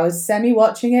those where I was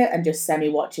semi-watching it and just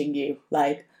semi-watching you.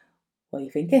 Like, what are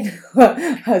you thinking?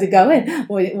 How's it going?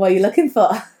 What are you looking for?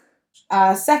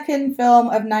 Our second film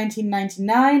of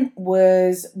 1999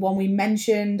 was one we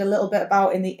mentioned a little bit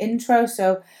about in the intro.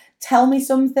 So Tell Me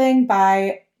Something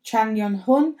by Chang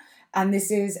Yun-hun. And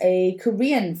this is a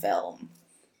Korean film.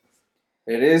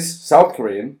 It is South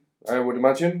Korean, I would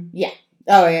imagine. Yeah.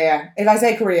 Oh, yeah. If I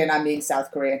say Korean, I mean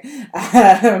South Korean.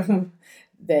 That's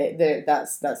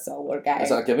all we're getting. Is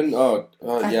that a given? Oh,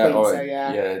 I yeah. think so,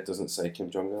 yeah. Yeah, it doesn't say Kim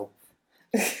Jong-il.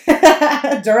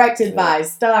 Directed by,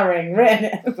 starring,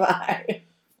 written by...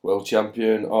 World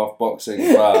champion of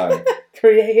boxing by...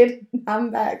 Created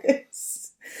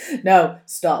handbags. No,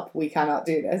 stop. We cannot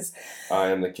do this. I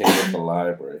am the king of the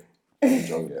library. Kim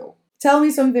Jong-il. Tell Me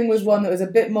Something was one that was a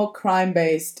bit more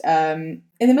crime-based. In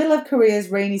the middle of Korea's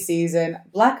rainy season,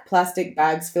 black plastic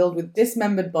bags filled with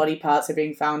dismembered body parts are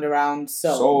being found around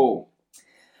Seoul.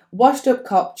 Washed-up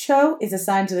cop Cho is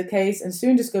assigned to the case and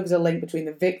soon discovers a link between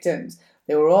the victims.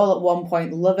 They were all at one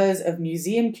point lovers of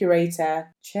museum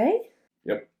curator Che?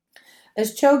 Yep.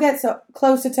 As Cho gets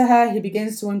closer to her, he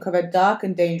begins to uncover dark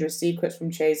and dangerous secrets from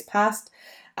Che's past.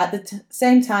 At the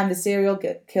same time, the serial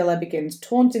killer begins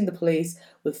taunting the police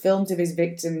with films of his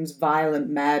victims' violent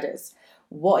murders.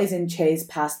 What is in Che's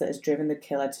past that has driven the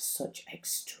killer to such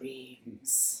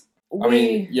extremes?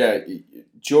 During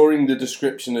the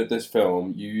description of this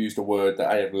film, you used a word that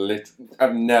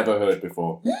I've never heard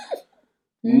before.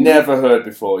 Never heard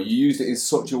before. You used it in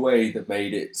such a way that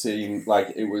made it seem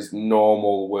like it was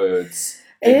normal words.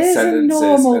 It is a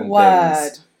normal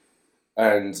word.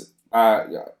 And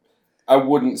I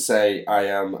wouldn't say I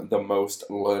am the most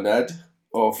learned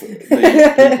of the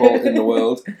people in the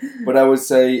world, but I would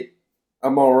say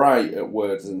I'm alright at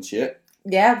words and shit.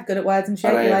 Yeah, good at words and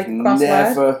shit. And I have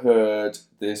never heard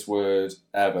this word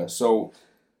ever. So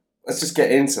let's just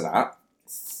get into that.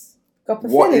 Scopophilia.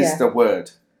 What is the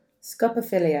word?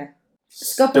 Scopophilia.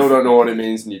 Still don't know what it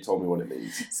means, and you told me what it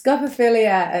means.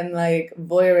 Scopophilia and like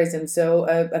voyeurism, so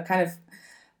a kind of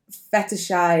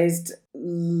fetishized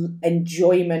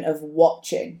enjoyment of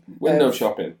watching. Window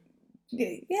shopping.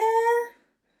 Yeah.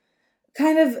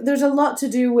 Kind of, there's a lot to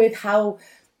do with how...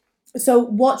 So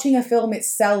watching a film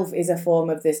itself is a form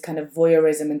of this kind of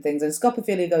voyeurism and things, and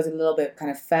scopophilia goes a little bit kind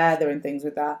of further and things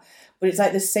with that. But it's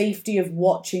like the safety of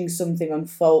watching something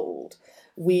unfold.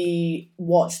 We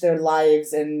watch their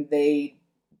lives and they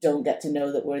don't get to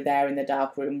know that we're there in the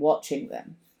dark room watching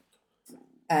them.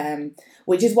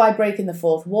 Which is why breaking the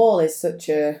fourth wall is such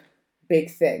a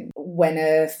big thing. When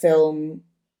a film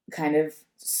kind of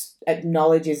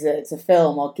acknowledges that it's a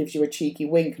film or gives you a cheeky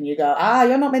wink and you go,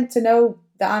 you're not meant to know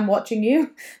that I'm watching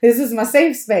you. This is my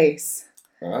safe space.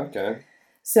 Okay.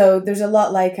 So there's a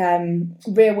lot like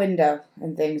Rear Window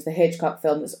and things, the Hitchcock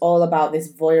film, that's all about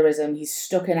this voyeurism. He's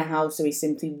stuck in a house, so he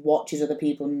simply watches other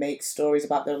people and makes stories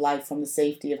about their life from the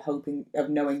safety of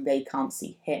knowing they can't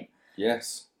see him.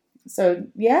 Yes. So,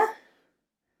 yeah.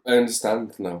 I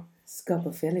understand now.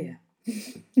 Scopophilia.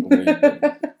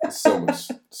 There's so much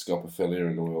scopophilia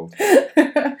in the world.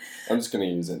 I'm just going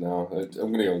to use it now. I'm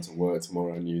going to go into work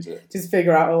tomorrow and use it. Just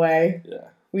figure out a way. Yeah.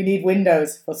 We need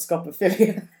windows for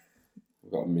scopophilia.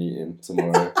 I've got a meeting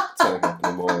tomorrow, 10 o'clock in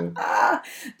the morning.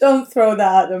 Don't throw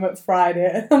that at them at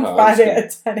Friday. Friday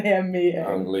at a 10 a.m. meeting. I'm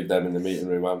going to leave them in the meeting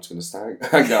room. I'm just going to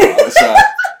hang out outside,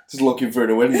 just looking through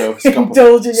the window,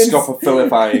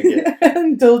 scopophilifying it.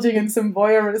 Indulging in some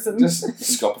voyeurism. Just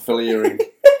scopophiliaing.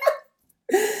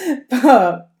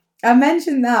 But I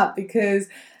mentioned that because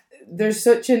there's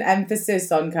such an emphasis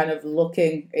on kind of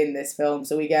looking in this film.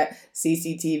 So we get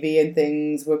CCTV and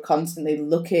things. We're constantly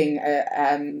looking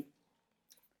at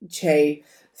Che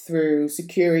through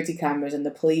security cameras and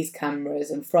the police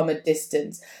cameras and from a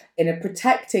distance in a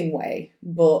protecting way,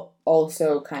 but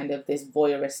also kind of this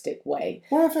voyeuristic way.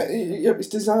 Well, I think it's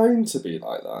designed to be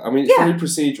like that. I mean, it's very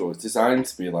procedural. It's designed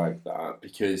to be like that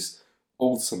because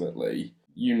ultimately,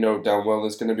 you know damn well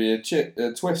there's going to be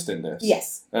a twist in this.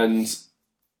 Yes. And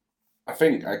I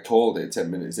think I called it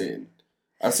 10 minutes in.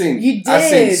 I've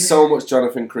seen so much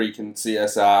Jonathan Creek and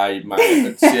CSI,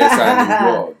 CSI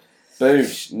New York. Boom,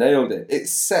 nailed it.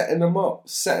 It's setting them up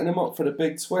for the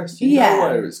big twist. You know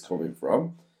where it's coming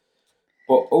from.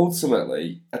 But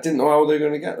ultimately, I didn't know how they were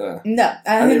going to get there. No,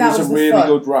 I think that was a really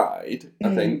good ride,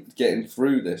 I think, getting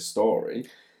through this story.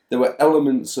 There were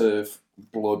elements of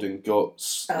blood and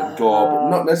guts and gore, but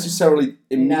not necessarily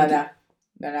immediate.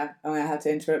 No. I'm going to have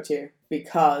to interrupt you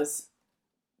because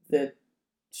the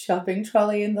shopping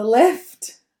trolley in the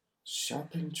lift.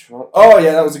 Shopping trolley? Oh,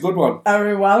 yeah, that was a good one. I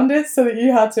rewound it so that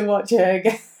you had to watch it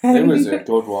again. It was a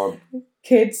good one.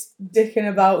 Kids dicking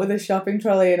about with a shopping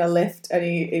trolley in a lift, and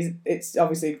it's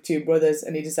obviously two brothers,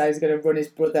 and he decides he's going to run his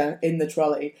brother in the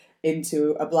trolley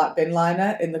into a black bin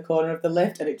liner in the corner of the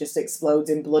lift, and it just explodes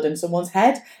in blood in someone's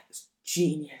head. It's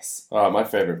genius. Oh, my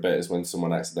favourite bit is when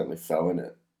someone accidentally fell in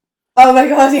it. Oh my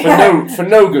god, yeah. For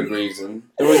no good reason.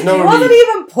 There was no She wasn't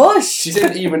even pushed. She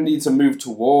didn't even need to move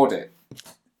toward it.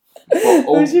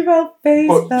 But she fell face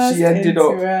first she ended into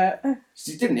up. it.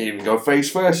 She didn't even go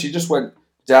face first. She just went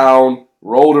down,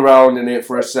 rolled around in it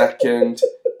for a second,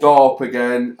 got up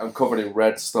again, and covered in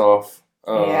red stuff.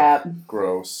 Yeah.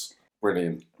 Gross.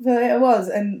 Brilliant. But it was,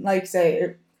 and like I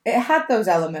say, it had those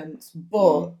elements,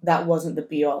 but that wasn't the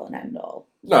be all and end all.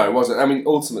 No, it wasn't. I mean,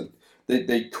 ultimately,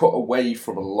 they cut away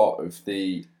from a lot of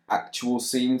the actual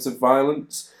scenes of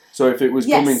violence. So if it was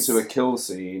coming to a kill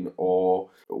scene or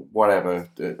whatever,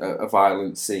 a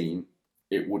violent scene,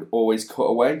 it would always cut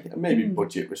away. And maybe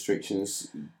budget restrictions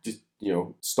just,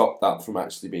 stop that from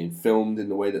actually being filmed in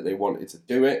the way that they wanted to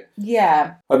do it.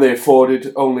 Yeah. And they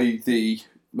afforded only the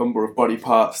number of body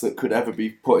parts that could ever be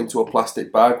put into a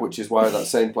plastic bag, which is why that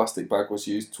same plastic bag was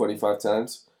used 25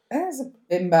 times. There's a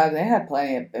bin bag. They had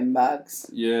plenty of bin bags.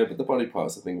 Yeah, but the body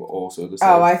parts, I think, were also the same.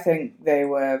 Oh, I think they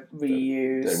were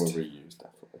reused. They were reused,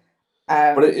 definitely.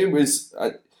 But it was,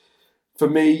 for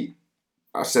me,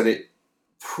 I said it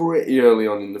pretty early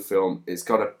on in the film, it's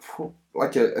got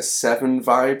a 7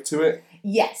 vibe to it.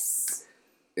 Yes.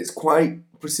 It's quite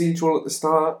procedural at the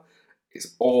start.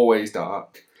 It's always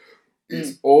dark.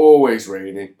 It's always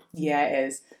raining. Yeah, it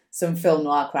is. Some film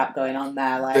noir crap going on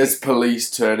there. There's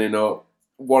police turning up.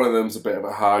 One of them's a bit of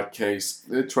a hard case.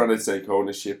 They're trying to take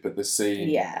ownership of the scene.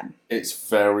 Yeah. It's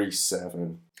very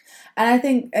 7. And I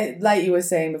think, like you were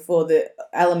saying before, the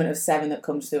element of 7 that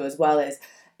comes through as well is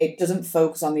it doesn't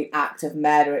focus on the act of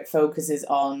murder. It focuses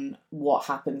on what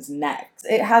happens next.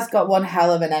 It has got one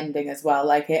hell of an ending as well.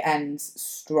 Like, it ends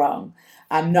strong.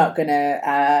 I'm not going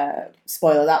to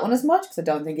spoil that one as much because I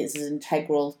don't think it's as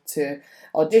integral to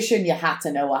Audition. You had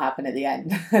to know what happened at the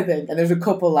end, I think. And there's a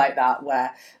couple like that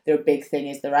where their big thing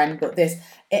is their end. But it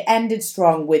ended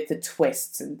strong with the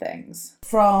twists and things.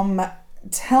 From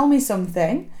Tell Me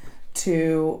Something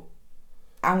to,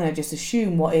 I'm going to just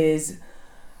assume what is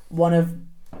one of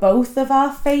both of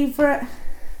our favourite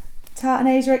Tartan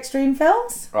Asia Extreme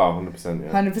films. Oh, 100%,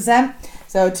 yeah. 100%.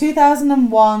 So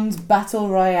 2001's Battle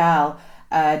Royale.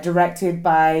 Directed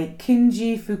by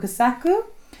Kinji Fukasaku.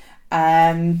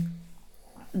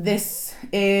 This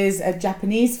is a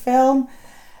Japanese film.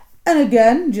 And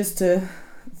again, just to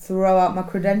throw out my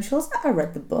credentials, I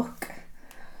read the book.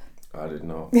 I did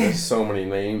not. There's so many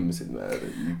names in there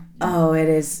that you it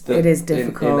is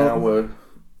difficult. In our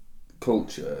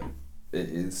culture, it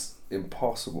is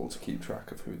impossible to keep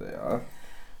track of who they are.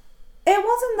 It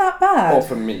wasn't that bad. Or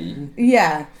for me.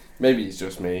 Yeah. Maybe it's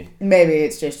just me. Maybe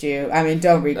it's just you. I mean,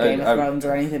 don't read Game of Thrones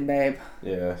or anything, babe.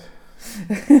 Yeah.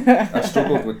 I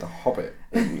struggled with The Hobbit.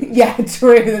 Yeah,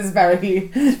 true. That's very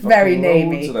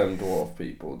namey. Loads of them dwarf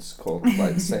people just called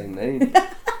the same name.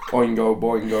 Oingo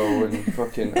Boingo and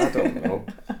fucking, I don't know.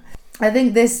 I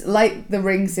think this, like the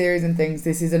Ring series and things,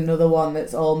 this is another one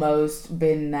that's almost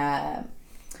been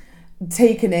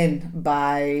taken in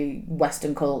by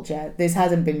Western culture. This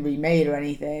hasn't been remade or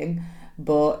anything,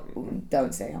 but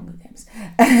don't say Hunger Games.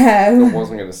 I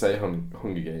wasn't going to say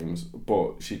Hunger Games,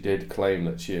 but she did claim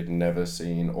that she had never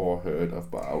seen or heard of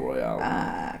Battle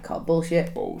Royale. Called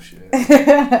bullshit. Bullshit.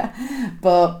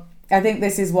 But I think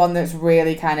this is one that's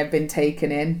really kind of been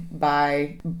taken in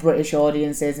by British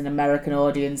audiences and American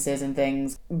audiences and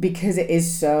things, because it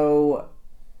is so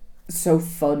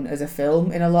fun as a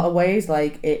film in a lot of ways.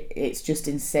 Like it's just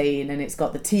insane, and it's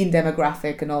got the teen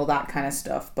demographic and all that kind of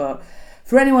stuff. But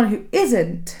for anyone who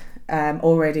isn't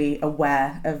already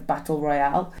aware of Battle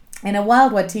Royale, in a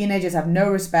world where teenagers have no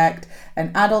respect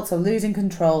and adults are losing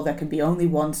control, there can be only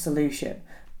one solution: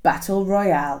 Battle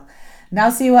Royale. Now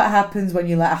see what happens when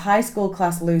you let a high school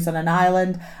class loose on an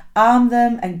island, arm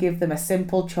them and give them a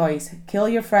simple choice: kill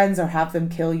your friends or have them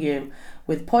kill you,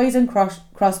 with poison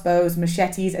crossbows,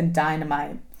 machetes and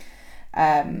dynamite.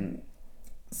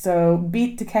 So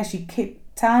Beat Takeshi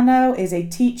Kitano is a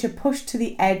teacher pushed to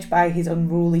the edge by his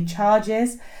unruly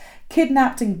charges.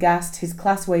 Kidnapped and gassed, his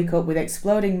class wake up with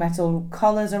exploding metal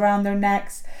collars around their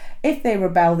necks. If they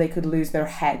rebel, they could lose their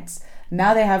heads.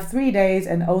 Now they have 3 days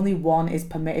and only one is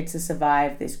permitted to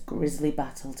survive this grisly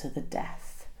battle to the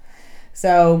death.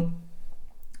 So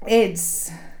it's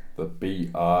the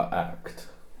BR Act.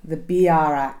 The BR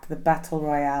Act, the Battle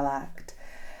Royale Act.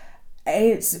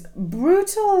 It's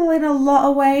brutal in a lot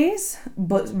of ways,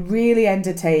 but really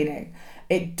entertaining.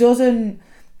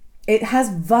 It has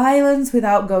violence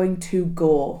without going too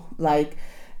gore. Like,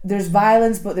 there's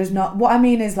violence, but there's not. What I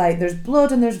mean is, like, there's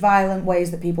blood and there's violent ways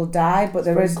that people die, but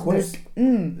it's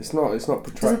It's not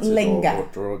protracted linger.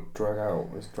 or drag out.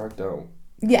 It's dragged out.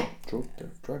 Yeah.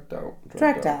 Dragged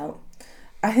out.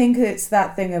 I think it's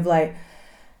that thing of, like,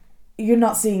 you're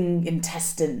not seeing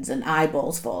intestines and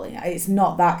eyeballs falling. It's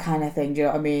not that kind of thing. Do you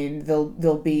know what I mean?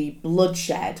 There'll be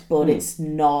bloodshed, but it's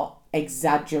not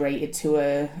exaggerated to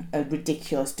a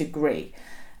ridiculous degree.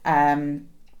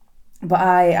 But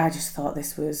I just thought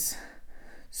this was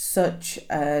such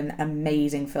an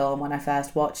amazing film when I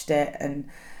first watched it. And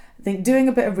I think doing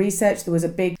a bit of research, there was a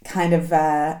big kind of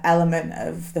element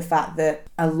of the fact that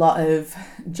a lot of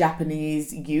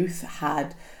Japanese youth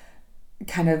had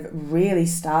kind of really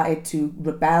started to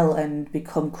rebel and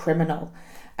become criminal.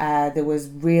 There was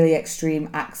really extreme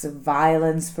acts of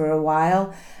violence for a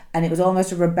while, and it was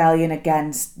almost a rebellion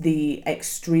against the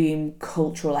extreme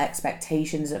cultural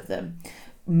expectations of them,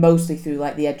 mostly through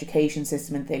like the education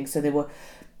system and things. So they were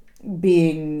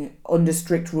being under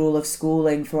strict rule of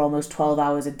schooling for almost 12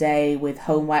 hours a day with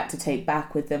homework to take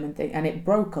back with them and it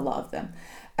broke a lot of them,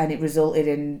 and it resulted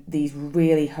in these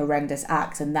really horrendous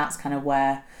acts. And that's kind of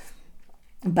where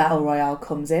Battle Royale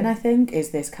comes in, I think,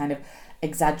 is this kind of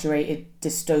exaggerated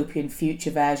dystopian future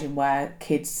version where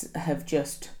kids have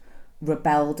just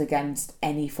rebelled against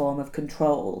any form of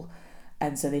control,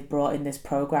 and so they've brought in this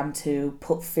program to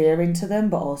put fear into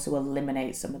them but also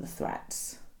eliminate some of the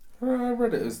threats. I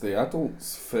read it as the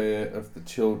adults' fear of the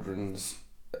children's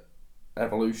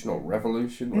evolution or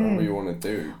revolution, whatever you want to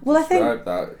do. Well, I think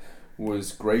that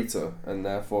was greater, and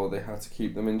therefore they had to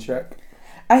keep them in check.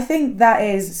 I think that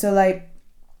is, so like,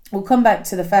 we'll come back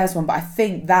to the first one, but I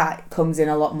think that comes in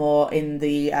a lot more in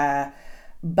the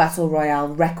Battle Royale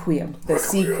Requiem, the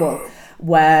sequel,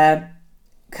 where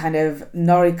kind of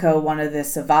Noriko, one of the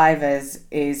survivors,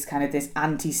 is kind of this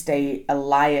anti-state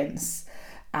alliance,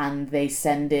 and they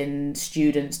send in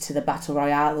students to the Battle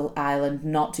Royale island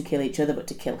not to kill each other but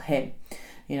to kill him.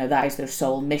 You know, that is their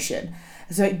sole mission.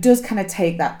 So it does kind of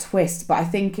take that twist, but I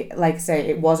think, like I say,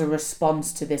 it was a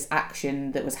response to this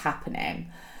action that was happening.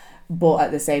 But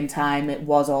at the same time, it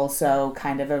was also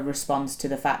kind of a response to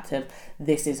the fact of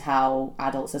this is how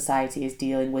adult society is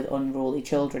dealing with unruly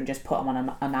children. Just put them on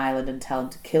an island and tell them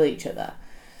to kill each other.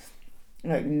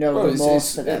 Like, no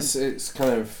remorse for them. It's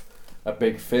kind of a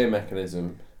big fear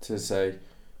mechanism to say,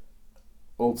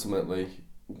 ultimately,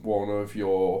 one of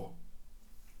your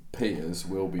peers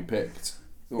will be picked.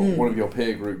 Or one of your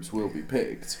peer groups will be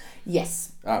picked.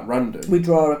 Yes. At random. We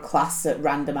draw a class at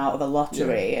random out of a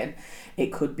lottery, and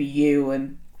it could be you.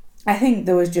 And I think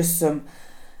there was just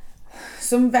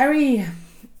some very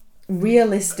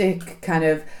realistic kind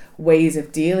of ways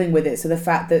of dealing with it. So the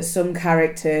fact that some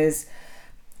characters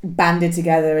banded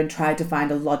together and tried to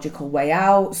find a logical way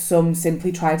out, some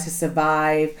simply tried to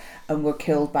survive and were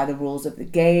killed by the rules of the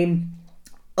game.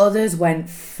 Others went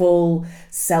full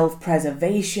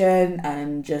self-preservation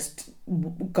and just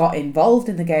got involved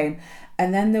in the game.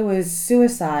 And then there was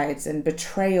suicides and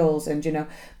betrayals and, you know,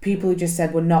 people who just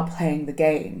said, we're not playing the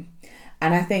game.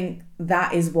 And I think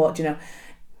that is what, you know,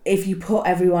 if you put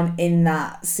everyone in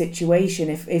that situation,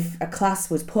 if a class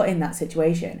was put in that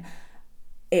situation,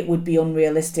 it would be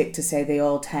unrealistic to say they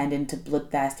all turned into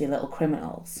bloodthirsty little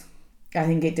criminals. I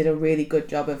think it did a really good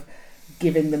job of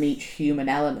giving them each human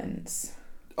elements.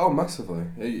 Oh, massively.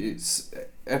 It's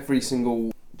every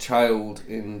single child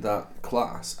in that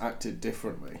class acted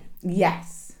differently.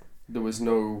 Yes. There was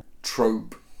no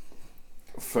trope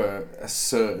for a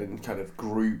certain kind of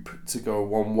group to go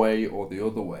one way or the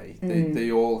other way.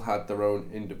 They all had their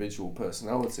own individual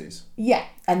personalities. Yeah,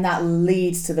 and that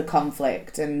leads to the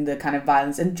conflict and the kind of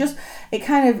violence, and just it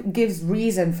kind of gives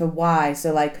reason for why.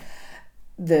 So like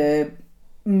the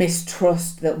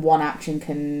mistrust that one action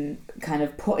can kind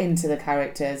of put into the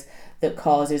characters that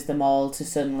causes them all to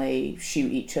suddenly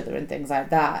shoot each other and things like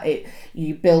that.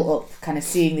 You built up kind of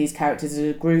seeing these characters as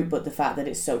a group, but the fact that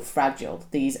it's so fragile,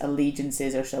 these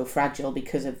allegiances are so fragile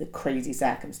because of the crazy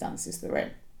circumstances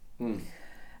they're in.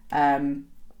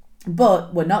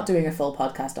 But we're not doing a full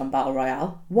podcast on Battle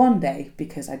Royale one day,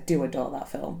 because I do adore that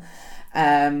film.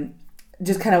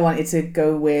 Just kind of wanted to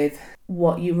go with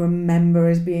what you remember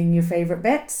as being your favourite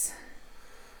bits.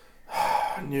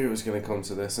 I knew it was going to come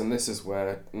to this, and this is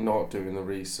where not doing the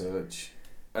research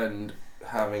and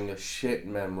having a shit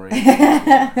memory.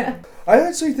 I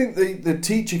actually think the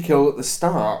teacher kill at the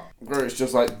start, where it's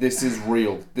just like, this is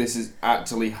real. This is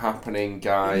actually happening,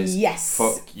 guys. Yes.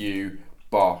 Fuck you,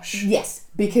 bosh. Yes,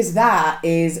 because that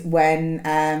is when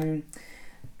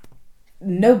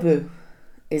Nobu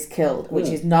is killed, which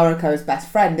is Noriko's best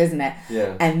friend, isn't it?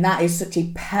 Yeah. And that is such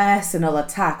a personal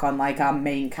attack on like our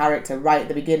main character right at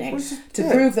the beginning to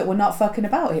prove that we're not fucking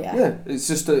about here. Yeah, it's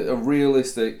just a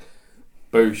realistic,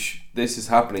 boosh, this is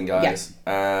happening, guys.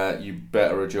 Yeah. You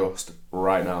better adjust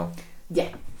right now. Yeah.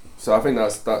 So I think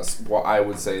that's what I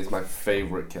would say is my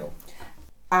favourite kill.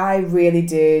 I really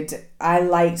did. I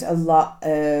liked a lot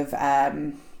of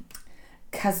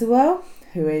Kazuo,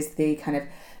 who is the kind of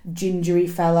gingery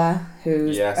fella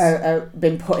who's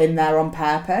been put in there on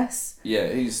purpose. Yeah,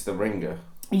 he's the ringer.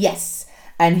 Yes,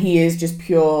 and he is just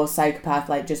pure psychopath,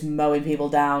 like just mowing people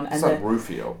down. It's like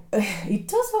Rufio. He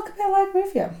does look a bit like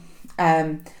Rufio.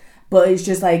 But it's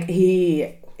just like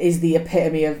he is the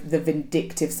epitome of the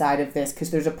vindictive side of this,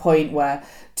 because there's a point where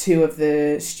two of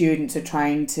the students are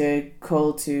trying to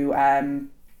call to,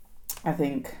 I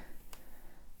think...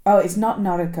 Oh, it's not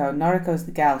Noriko. Noriko's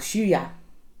the girl. Shuya.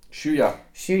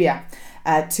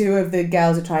 Two of the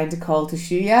girls are trying to call to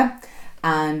Shuya,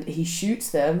 and he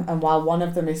shoots them, and while one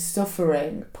of them is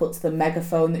suffering, puts the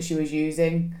megaphone that she was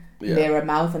using near her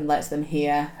mouth and lets them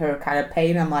hear her kind of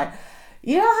pain. I'm like,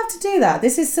 you don't have to do that.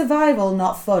 This is survival,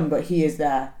 not fun, but he is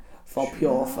there for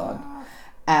pure fun.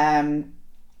 And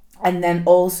then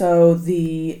also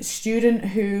the student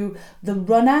the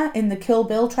runner in the Kill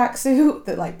Bill tracksuit,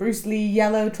 the like Bruce Lee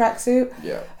yellow tracksuit,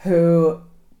 who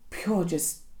pure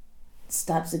just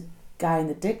stabs a guy in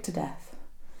the dick to death.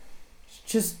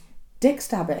 Just dick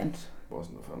stabbing.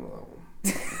 Wasn't a fan of that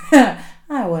one.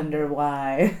 I wonder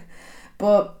why.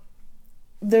 But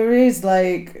there is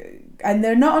like, and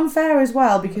they're not unfair as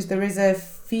well, because there is a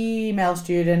female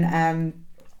student,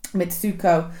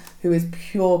 Mitsuko, who is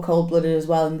pure cold-blooded as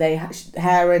well, and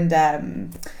her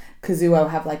and Kazuo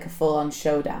have like a full-on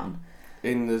showdown.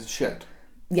 In the shed?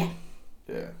 Yeah.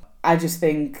 Yeah. I just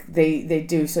think they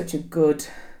do such a good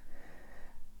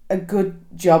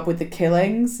job with the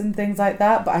killings and things like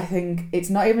that, but I think it's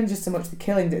not even just so much the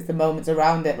killings, it's the moments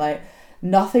around it. Like,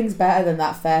 nothing's better than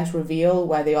that first reveal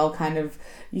where they all kind of,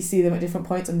 you see them at different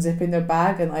points unzipping their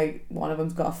bag, and like one of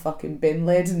them's got a fucking bin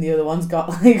lid and the other one's got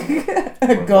like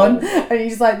a gun, and you're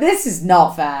just like, this is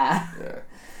not fair. Yeah.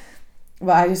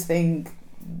 But I just think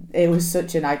it was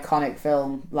such an iconic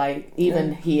film. Like,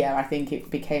 even here, I think it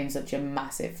became such a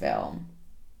massive film.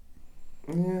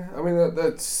 Yeah, I mean,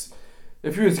 that's...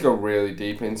 If you were to go really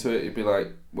deep into it, you'd be like,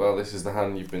 well, this is the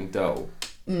hand you've been dealt.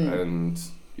 And,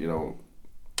 you know,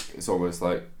 it's almost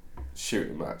like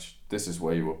shooting match. This is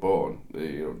where you were born.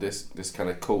 You know, this kind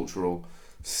of cultural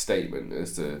statement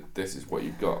as to this is what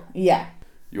you've got. Yeah.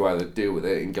 You either deal with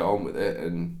it and get on with it,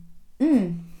 and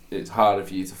it's harder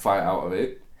for you to fight out of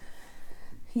it.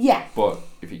 Yeah. But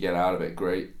if you get out of it,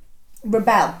 great.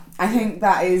 Rebel. I think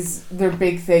that is the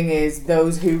big thing, is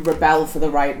those who rebel for the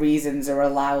right reasons are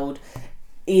allowed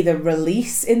either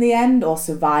release in the end or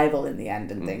survival in the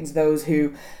end and things. Those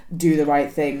who do the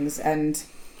right things. And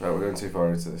right, we're going too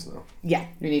far into this now. Yeah,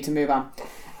 we need to move on.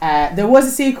 There was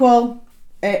a sequel.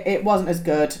 It wasn't as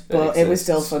good, but it was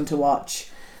still fun to watch.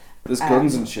 There's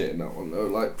guns and shit in that one though,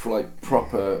 like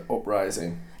proper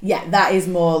uprising. Yeah, that is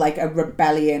more like a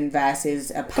rebellion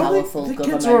versus a powerful the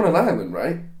government. kids are on an island,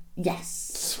 right?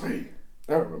 Yes. Sweet.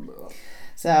 I remember that.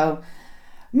 So,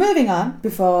 moving on,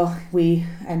 before we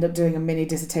end up doing a mini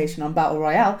dissertation on Battle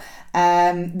Royale,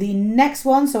 the next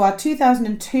one, so our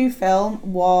 2002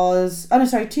 film was...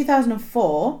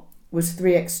 2004 was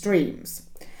Three Extremes.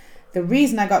 The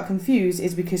reason I got confused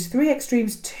is because Three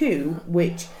Extremes 2,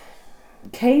 which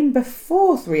came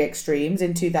before Three Extremes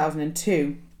in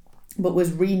 2002, but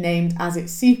was renamed as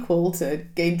its sequel to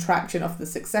gain traction off the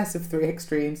success of Three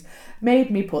Extremes, made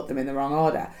me put them in the wrong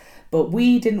order. But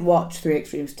we didn't watch Three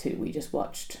Extremes 2, we just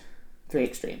watched Three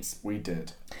Extremes. We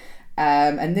did.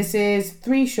 And this is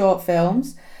 3 short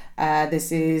films.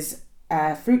 This is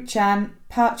Fruit-chan,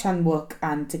 Park Chan-wook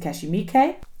and Takeshi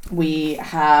Miike. We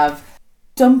have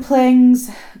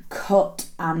Dumplings, Cut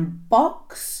and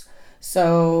Box.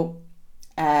 So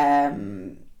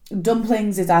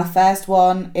Dumplings is our first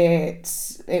one.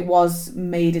 It was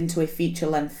made into a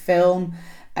feature-length film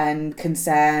and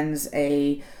concerns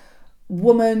a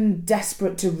woman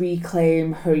desperate to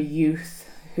reclaim her youth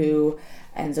who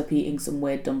ends up eating some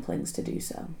weird dumplings to do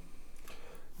so.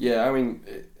 Yeah, I mean,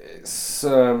 it's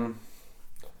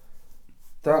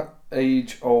that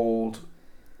age-old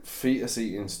fetus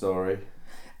eating story.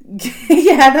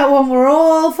 Yeah, that one we're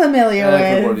all familiar with.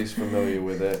 Everybody's familiar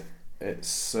with it.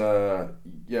 It's,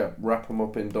 wrap them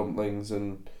up in dumplings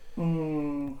and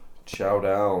chow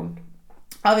down.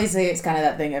 Obviously, it's kind of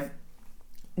that thing of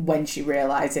when she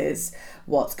realises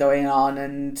what's going on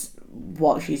and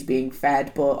what she's being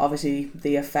fed, but obviously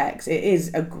the effects. It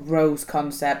is a gross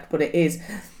concept, but it is...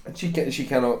 And she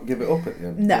cannot give it up at the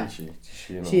end, no, can she?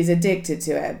 She's addicted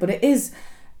to it, but it is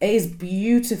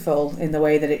beautiful in the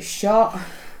way that it's shot.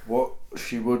 What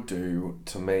she would do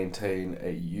to maintain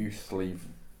a youthly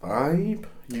vibe,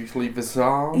 youthly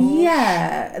visage.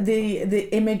 Yeah, the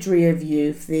imagery of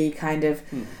youth, the kind of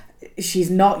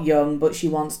she's not young, but she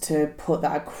wants to put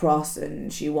that across,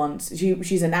 and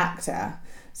she's an actor,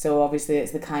 so obviously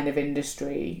it's the kind of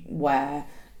industry where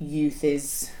youth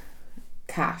is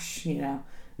cash, you know.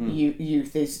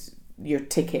 Youth is your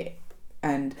ticket,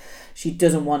 and she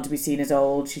doesn't want to be seen as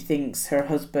old. She thinks her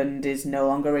husband is no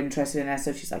longer interested in her,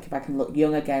 so she's like, if I can look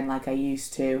young again like I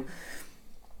used to.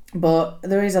 But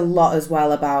there is a lot as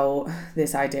well about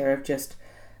this idea of just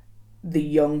the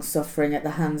young suffering at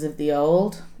the hands of the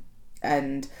old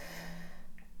and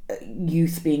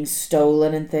youth being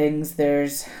stolen and things.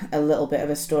 There's a little bit of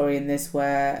a story in this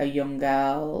where a young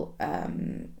girl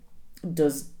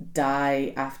does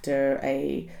die after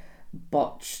a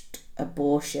botched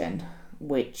abortion,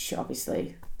 which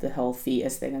obviously the whole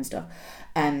fetus thing and stuff,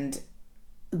 and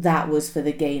that was for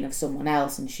the gain of someone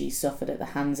else, and she suffered at the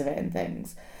hands of it and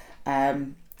things.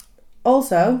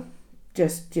 Also,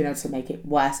 just, to make it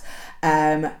worse,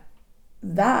 that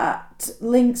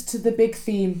links to the big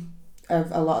theme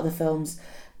of a lot of the films,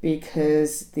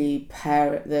 because the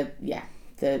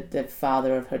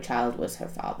father of her child was her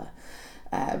father.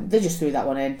 They just threw that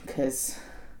one in because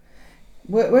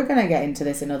we're going to get into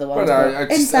this in other ones.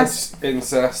 Incest.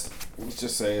 Let's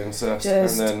just say incest. And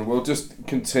then we'll just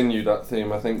continue that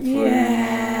theme, I think,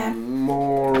 through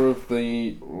more of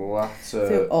the latter...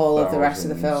 Through all of the rest of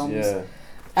the films.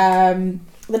 Yeah.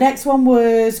 The next one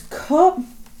was Cut,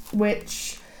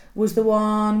 which was the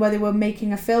one where they were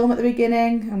making a film at the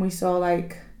beginning, and we saw,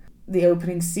 like, the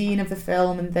opening scene of the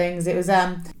film and things. It was...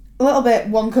 a little bit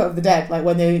One Cut of the Dead, like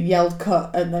when they yelled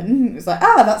cut and then it's like,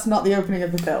 that's not the opening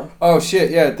of the film. Oh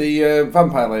shit, yeah, the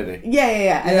vampire lady.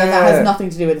 Yeah. And then that has nothing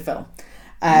to do with the film.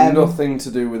 Nothing to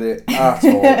do with it at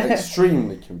all.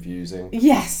 Extremely confusing.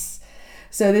 Yes.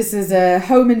 So this is a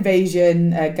home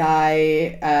invasion, a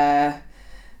guy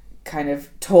kind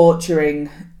of torturing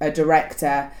a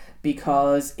director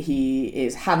because he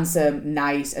is handsome,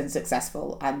 nice and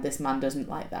successful, and this man doesn't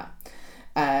like that.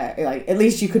 At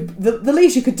least you could, the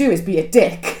least you could do is be a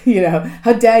dick,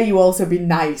 how dare you also be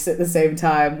nice at the same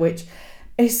time, which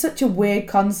is such a weird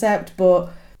concept. But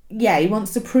yeah, he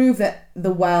wants to prove that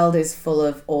the world is full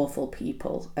of awful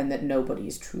people and that nobody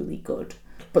is truly good,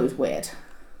 but it's weird.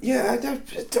 Yeah,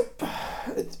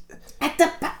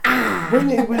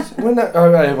 when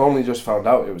I have only just found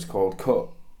out it was called Cut,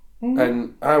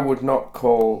 and I would not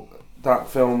call that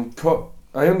film Cut.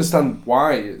 I understand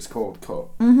why it's called Cut.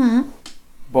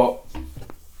 But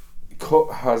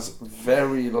Cut has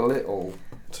very little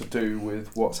to do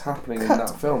with what's happening in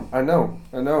that film. I know,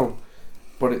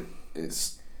 but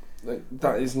it's like,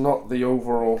 that is not the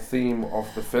overall theme of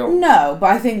the film. No,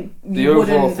 but I think the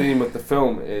overall theme of the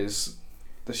film is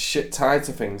the shit tied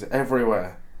to things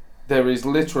everywhere. There is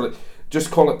literally just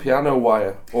call it piano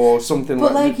wire or something but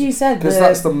like that. But like you said... Because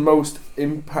that's the most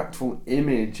impactful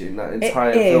image in that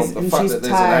entire film. The fact that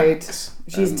there's an axe.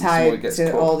 She's tied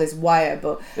to all this wire,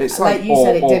 but it's like you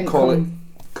said, it didn't call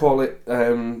it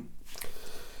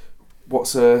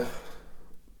what's a...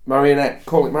 marionette.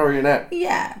 Call it marionette.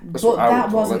 Yeah, but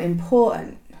that wasn't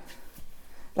important.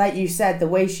 Like you said, the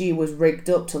way she was rigged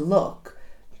up to look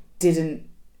didn't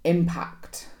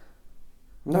impact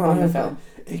on the film.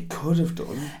 It could have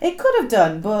done. It could have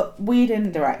done, but we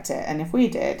didn't direct it, and if we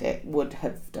did, it would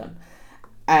have done.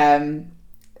 I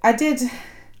did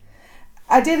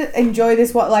enjoy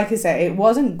this. What, like I said, it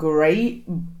wasn't great,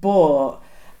 but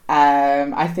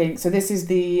I think so. This is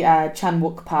the Chan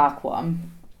Wook Park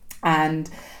one, and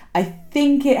I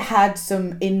think it had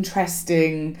some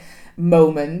interesting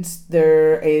moments.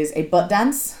 There is a butt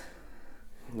dance.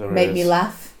 Make me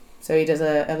laugh. So he does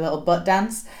a little butt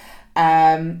dance.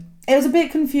 It was a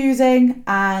bit confusing,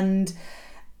 and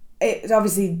it's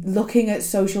obviously looking at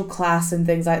social class and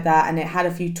things like that, and it had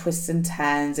a few twists and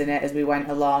turns in it as we went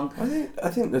along. I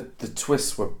think that the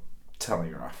twists were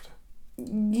telegraphed.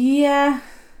 Yeah.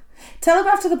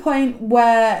 Telegraphed to the point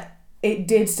where it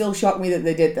did still shock me that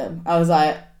they did them. I was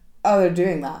like, oh, they're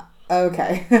doing that.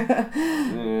 Okay.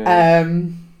 Yeah.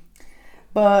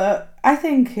 But I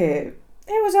think it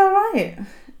was alright.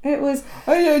 It was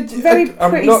very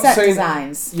pretty set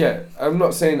designs. Yeah, I'm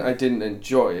not saying I didn't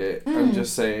enjoy it. I'm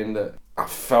just saying that I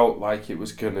felt like it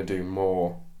was going to do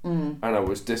more. And I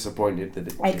was disappointed that it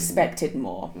didn't. I expected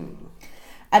more.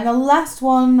 And the last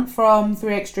one from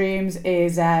Three Extremes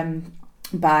is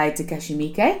by Takeshi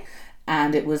Miike.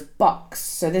 And it was Box.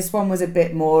 So this one was a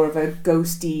bit more of a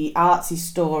ghosty, artsy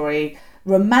story.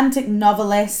 Romantic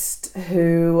novelist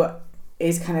who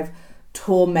is kind of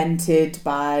tormented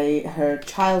by her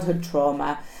childhood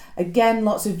trauma. Again,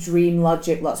 lots of dream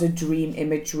logic, lots of dream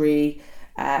imagery.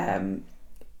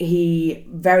 He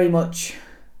very much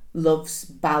loves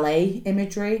ballet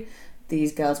imagery.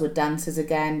 These girls were dancers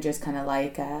again, just kind of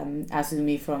like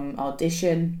Azumi from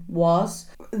Audition was.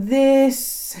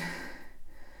 This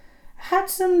had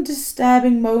some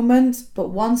disturbing moments, but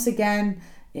once again,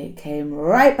 it came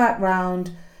right back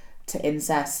round to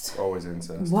incest. Always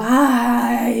incest.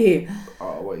 Why?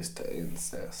 Always to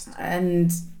incest.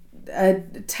 And a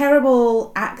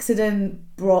terrible accident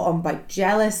brought on by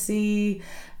jealousy,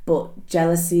 but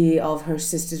jealousy of her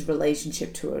sister's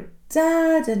relationship to her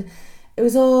dad, and it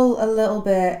was all a little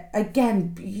bit, again,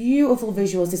 beautiful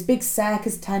visuals. This big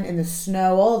circus tent in the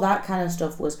snow, all that kind of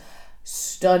stuff was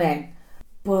stunning.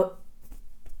 But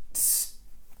stop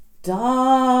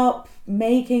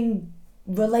making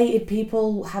related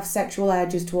people have sexual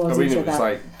urges towards each other. It was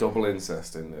like double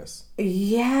incest in this.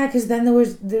 Yeah, because then there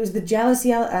was the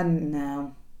jealousy and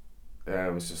no. Yeah,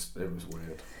 it was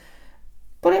weird.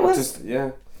 But it was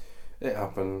it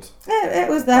happened. It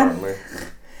was there.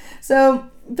 So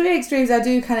Three Extremes, I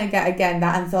do kind of get, again,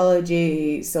 that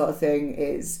anthology sort of thing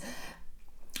is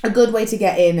a good way to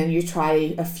get in, and you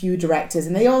try a few directors,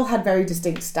 and they all had very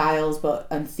distinct styles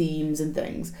and themes and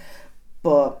things.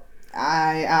 But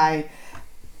I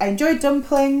enjoyed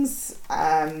Dumplings.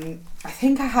 I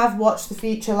think I have watched the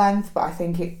feature length, but I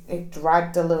think it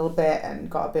dragged a little bit and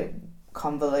got a bit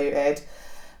convoluted.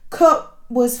 Cut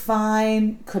was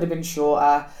fine, could have been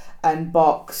shorter, and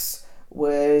Box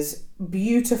was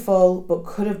beautiful, but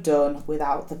could have done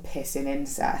without the pissing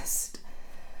incest.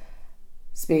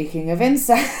 Speaking of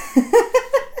incest...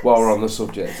 While we're on the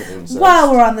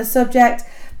subject,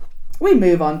 we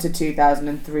move on to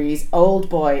 2003's Old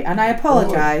Boy, and I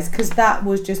apologise because that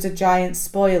was just a giant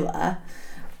spoiler,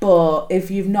 but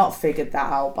if you've not figured that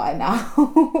out by now...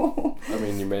 I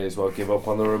mean, you may as well give up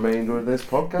on the remainder of this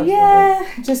podcast. Yeah,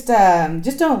 just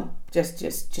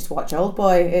watch Old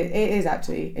Boy. It is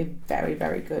actually a very,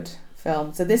 very good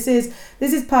film. So this is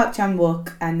Park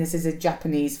Chan-wook, and this is a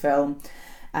Japanese film,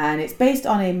 and it's based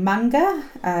on a manga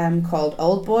called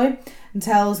Old Boy, and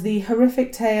tells the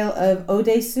horrific tale of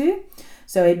Odesu,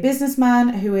 so a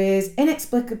businessman who is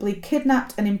inexplicably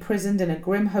kidnapped and imprisoned in a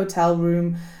grim hotel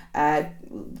room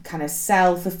kind of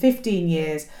cell for 15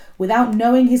 years without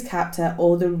knowing his captor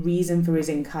or the reason for his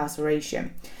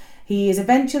incarceration. He is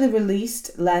eventually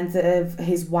released, learns of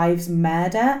his wife's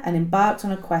murder, and embarks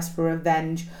on a quest for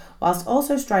revenge, whilst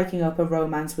also striking up a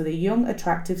romance with a young,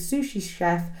 attractive sushi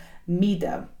chef,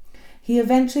 Mido. He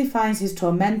eventually finds his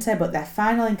tormentor, but their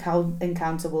final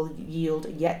encounter will yield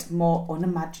yet more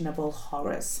unimaginable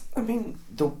horrors. I mean,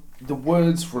 the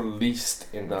words released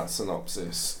in that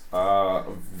synopsis are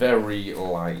very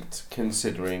light,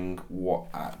 considering what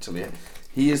actually...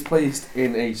 He is placed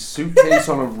in a suitcase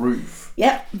on a roof.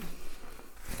 Yep.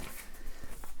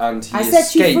 And he I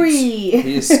set you escapes. free.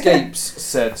 He escapes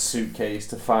said suitcase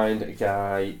to find a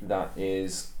guy that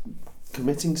is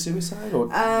committing suicide or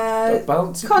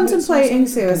about to contemplating commit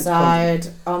suicide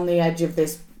on the edge of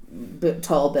this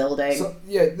tall building. So,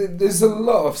 yeah, there's a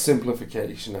lot of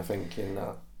simplification, I think, in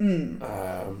that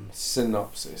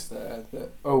synopsis there that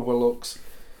overlooks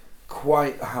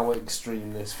quite how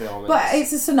extreme this film is. But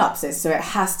it's a synopsis, so it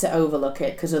has to overlook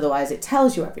it because otherwise it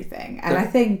tells you everything. And I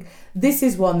think this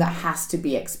is one that has to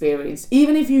be experienced.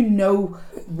 Even if you know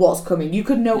what's coming, you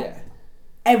could know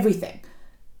everything.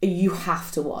 You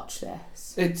have to watch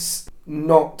this. It's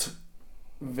not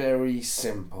very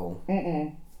simple.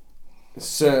 It's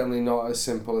certainly not as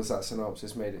simple as that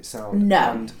synopsis made it sound. No.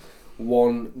 And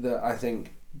one that I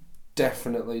think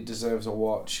definitely deserves a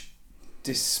watch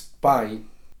despite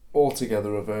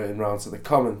altogether reverting round to the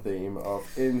common theme of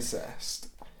incest.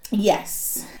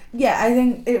 Yes. Yeah, I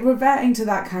think reverting to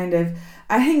that kind of...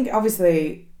 I think,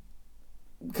 obviously,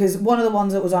 because one of the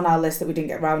ones that was on our list that we didn't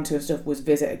get round to and stuff was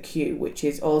Visitor Q, which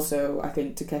is also, I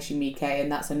think, Takeshi Miike,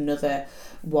 and that's another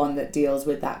one that deals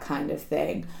with that kind of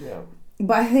thing. Yeah.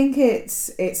 But I think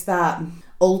it's that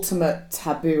ultimate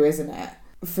taboo, isn't it?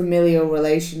 Familial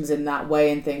relations in that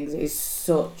way and things is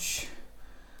such...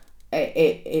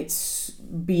 It's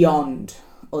beyond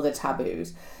other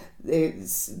taboos.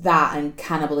 It's that and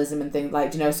cannibalism and things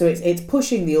like, so it's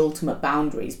pushing the ultimate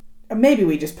boundaries. And maybe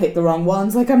we just picked the wrong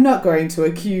ones. Like, I'm not going to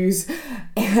accuse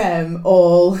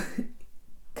all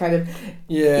kind of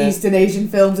Eastern Asian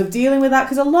films of dealing with that,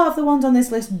 because a lot of the ones on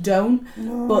this list don't.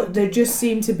 No. But they just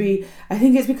seem to be... I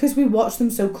think it's because we watched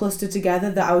them so clustered together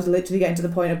that I was literally getting to the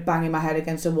point of banging my head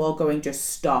against a wall going, just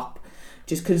stop.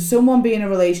 Just could someone be in a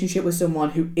relationship with someone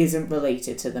who isn't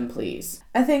related to them, please?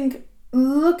 I think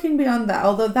looking beyond that,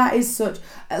 although that is such...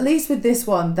 At least with this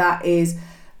one, that is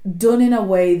done in a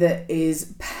way that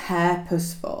is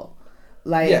purposeful.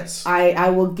 Like, yes. I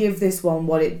will give this one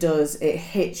what it does. It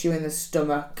hits you in the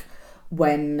stomach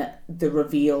when the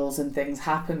reveals and things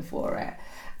happen for it.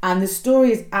 And the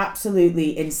story is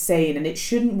absolutely insane and it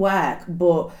shouldn't work,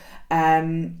 but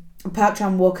Park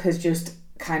Chan-wook has just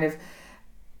kind of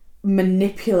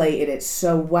manipulated it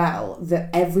so well that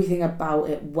everything about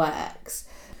it works.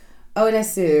 Oh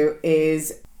Dae-soo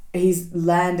he's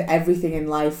learned everything in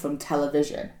life from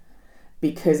television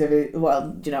because of it. Well,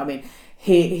 do you know what I mean?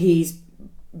 He's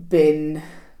been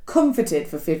comforted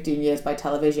for 15 years by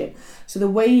television. So the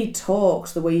way he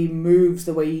talks, the way he moves,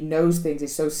 the way he knows things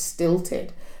is so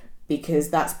stilted because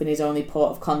that's been his only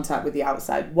port of contact with the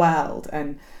outside world.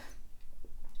 And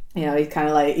he's kind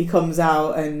of like, he comes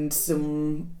out and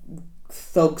some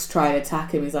thugs try and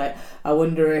attack him. He's like, I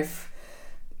wonder if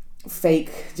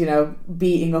fake,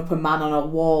 beating up a man on a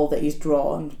wall that he's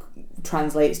drawn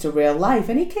translates to real life.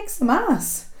 And he kicks some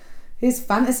ass. His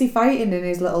fantasy fighting in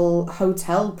his little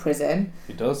hotel prison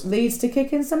leads to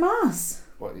kicking some ass.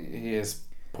 Well, he is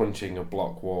punching a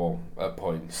block wall at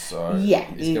points, so he's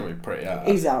going to be pretty hard.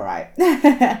 He's all right.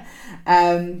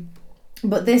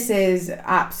 But this is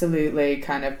absolutely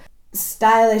kind of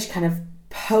stylish, kind of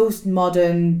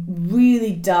postmodern,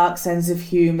 really dark sense of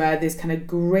humour, this kind of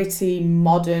gritty,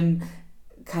 modern,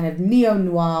 kind of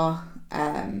neo-noir.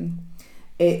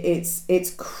 It's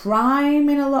crime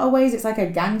in a lot of ways. It's like a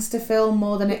gangster film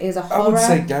more than it is a horror. I would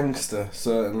say gangster,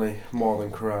 certainly, more than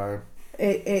crime.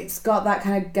 It's got that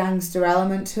kind of gangster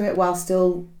element to it, while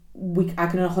still I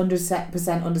can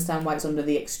 100% understand why it's under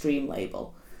the extreme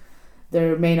label.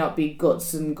 There may not be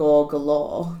guts and gore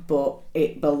galore, but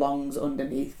it belongs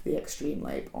underneath the extreme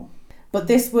label. But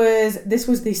this was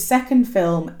the second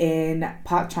film in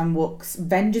Park Chan-wook's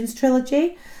Vengeance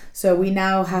trilogy. So we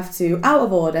now have to, out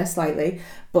of order slightly,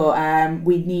 but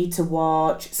we need to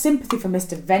watch Sympathy for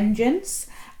Mr. Vengeance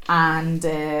and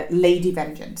Lady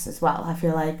Vengeance as well. I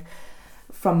feel like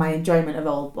from my enjoyment of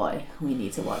Old Boy, we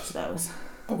need to watch those.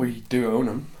 Oh, we do own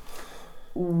them.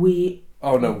 We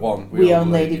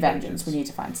own Lady Vengeance. We need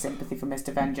to find Sympathy for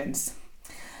Mr. Vengeance.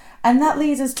 And that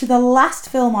leads us to the last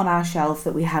film on our shelf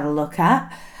that we had a look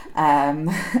at. And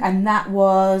that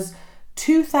was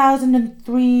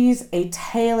 2003's A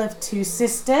Tale of Two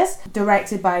Sisters,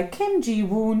 directed by Kim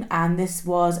Ji-woon, and this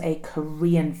was a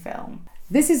Korean film.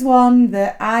 This is one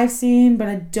that I've seen, but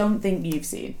I don't think you've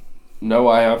seen. No,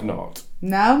 I have not.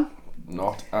 No?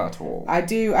 Not at all. I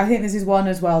think this is one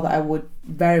as well that I would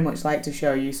very much like to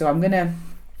show you. So I'm going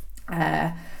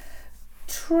to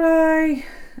try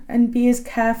and be as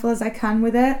careful as I can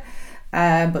with it.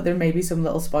 But there may be some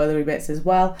little spoilery bits as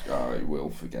well. I will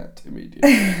forget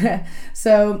immediately.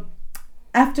 So,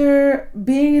 after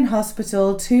being in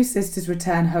hospital, two sisters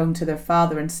return home to their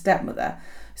father and stepmother.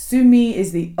 Sumi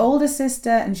is the older sister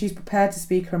and she's prepared to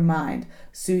speak her mind.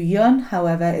 Soo-yeon,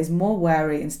 however, is more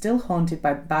wary and still haunted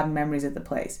by bad memories of the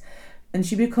place, and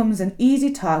she becomes an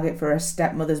easy target for her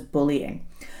stepmother's bullying.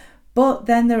 But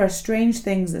then there are strange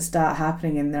things that start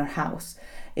happening in their house.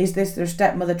 Is this their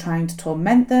stepmother trying to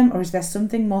torment them, or is there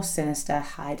something more sinister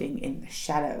hiding in the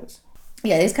shadows?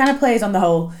 Yeah, this kind of plays on the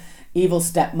whole evil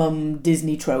stepmom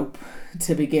Disney trope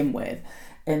to begin with,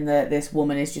 in that this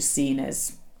woman is just seen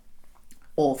as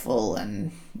awful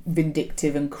and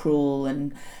vindictive and cruel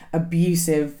and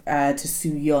abusive to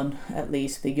Soo-yeon, at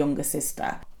least, the younger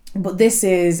sister. But this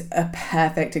is a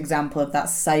perfect example of that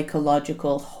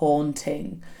psychological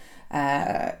haunting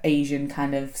Asian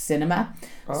kind of cinema.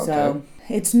 Okay. So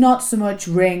it's not so much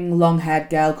Ring, long-haired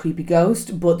girl, creepy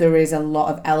ghost, but there is a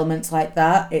lot of elements like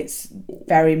that. It's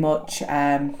very much,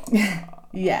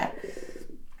 yeah,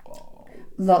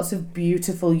 lots of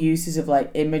beautiful uses of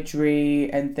like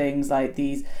imagery and things like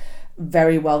these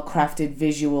very well crafted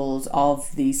visuals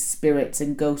of these spirits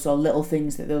and ghosts or little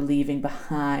things that they're leaving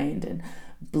behind, and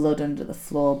blood under the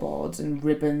floorboards and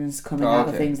ribbons coming out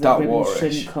of things that ribbons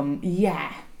shouldn't come.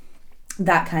 Yeah,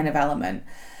 that kind of element.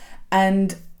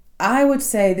 And I would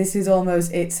say this is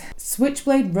almost, it's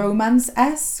Switchblade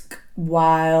Romance-esque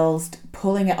whilst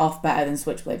pulling it off better than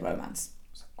Switchblade Romance.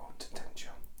 Haute tension.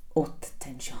 Haute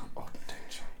tension. Haute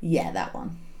tension. Yeah, that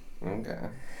one. Okay.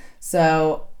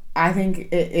 So I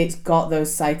think it's got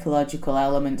those psychological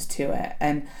elements to it,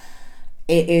 and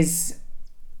it is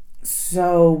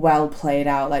so well played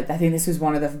out. Like, I think this was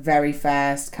one of the very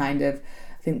first kind of,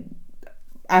 I think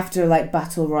after like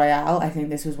Battle Royale, I think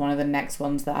this was one of the next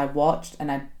ones that I watched,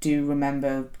 and I do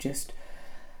remember just,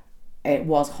 it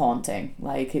was haunting.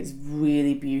 Like, it's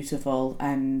really beautiful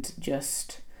and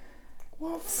just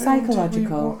what psychological. Film did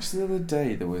we watch the other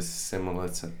day that was similar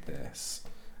to this,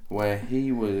 where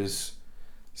he was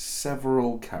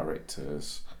several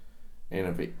characters in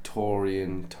a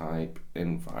Victorian type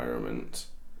environment?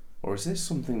 Or is this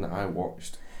something that I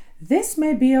watched? This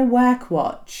may be a work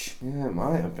watch. Yeah, it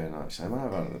might have been, actually. I might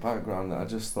have had it in the background that I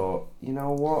just thought, you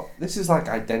know what? This is like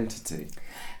Identity.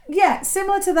 Yeah,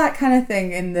 similar to that kind of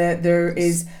thing, in that there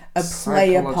is a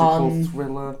play upon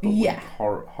thriller, but yeah,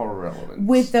 with horror elements.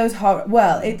 With those horror,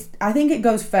 well, I think it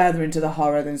goes further into the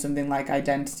horror than something like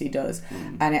Identity does,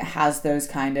 and it has those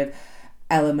kind of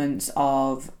elements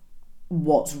of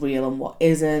what's real and what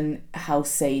isn't, how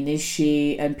sane is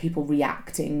she, and people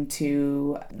reacting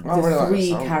to the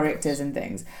three characters and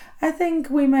things. I think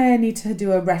we may need to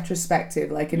do a retrospective,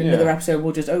 like in another episode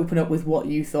we'll just open up with what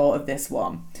you thought of this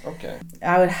one. Okay.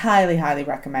 I would highly, highly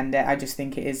recommend it. I just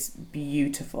think it is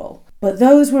beautiful. But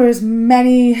those were as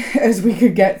many as we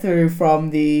could get through from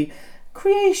the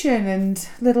creation and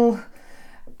little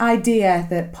idea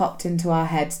that popped into our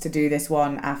heads to do this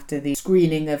one after the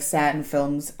screening of certain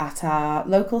films at our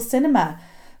local cinema.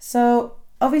 So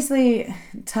obviously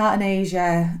Tartan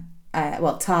Asia,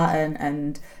 Tartan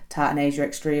and Tartan Asia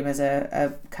Extreme as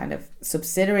a kind of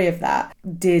subsidiary of that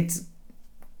did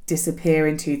disappear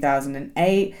in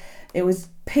 2008. It was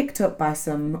picked up by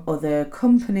some other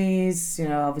companies,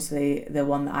 obviously the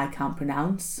one that I can't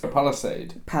pronounce.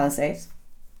 Palisade.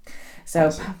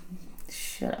 So,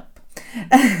 shut up.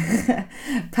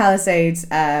 Palisades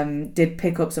did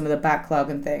pick up some of the backlog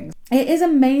and things. It is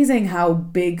amazing how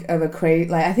big of a crate,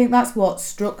 like, I think that's what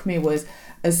struck me was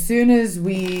as soon as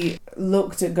we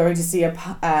looked at going to see a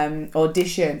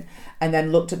audition and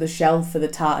then looked at the shelf for the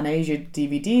Tartan Asia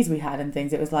DVDs we had and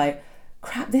things, it was like,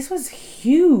 crap, this was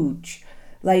huge.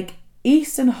 Like,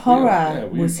 Eastern Horror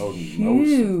was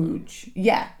huge.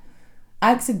 Yeah.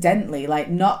 Accidentally, like,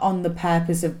 not on the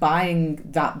purpose of buying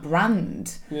that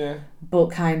brand, but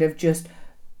kind of just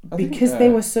because they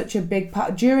were such a big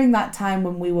part during that time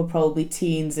when we were probably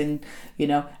teens and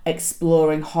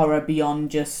exploring horror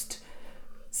beyond just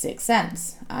Sixth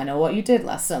Sense, I Know What You Did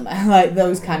Last Summer, like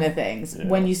those kind of things.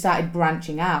 When you started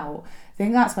branching out, I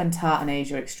think that's when Tartan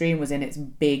Asia Extreme was in its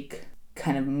big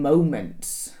kind of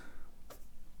moments.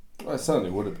 Well, it certainly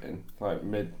would have been like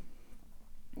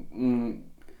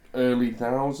early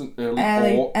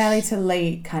to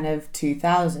late kind of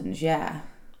 2000s, yeah.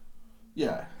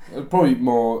 Yeah, probably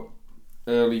more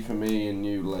early for me and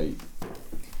you late.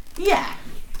 Yeah,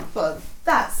 but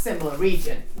that's similar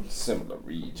region.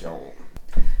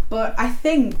 But I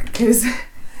think, because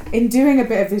in doing a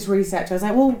bit of this research, I was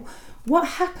like, well, what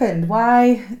happened?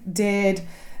 Why did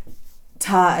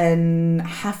Tartan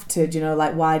have to,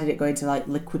 why did it go into like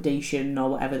liquidation or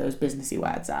whatever those businessy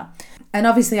words are? And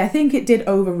obviously I think it did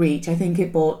overreach. I think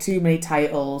it bought too many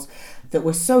titles that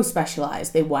were so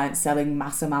specialised they weren't selling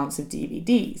mass amounts of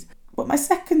DVDs. But my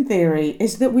second theory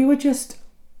is that we were just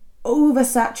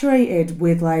oversaturated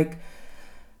with like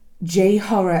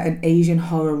J-horror and Asian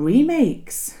horror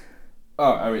remakes.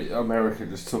 Oh, I mean, America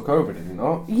just took over, did it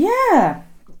not? Yeah.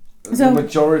 The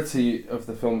majority of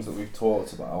the films that we've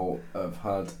talked about have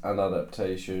had an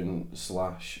adaptation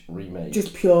 / remake.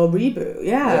 Just pure reboot,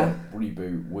 yeah.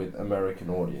 Reboot with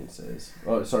American audiences.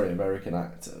 Oh, sorry, American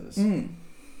actors.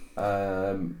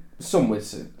 Some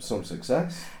with some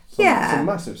success. Some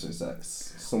massive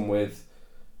success. Some with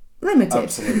limited.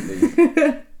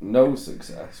 Absolutely no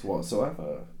success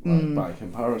whatsoever, by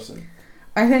comparison.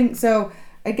 I think so.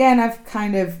 Again, I've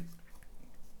kind of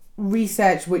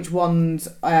researched which ones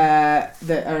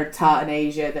that are Tartan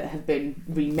Asia that have been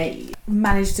remade.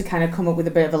 Managed to kind of come up with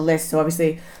a bit of a list. So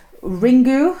obviously,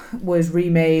 Ringu was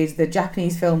remade. The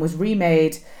Japanese film was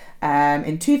remade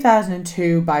in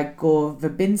 2002 by Gore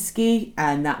Verbinski,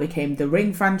 and that became the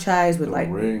Ring franchise with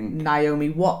Naomi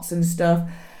Watts and stuff.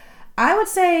 I would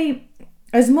say,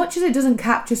 as much as it doesn't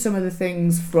capture some of the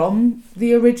things from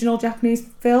the original Japanese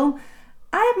film,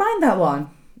 I didn't mind that one.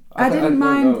 I didn't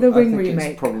mind the Ring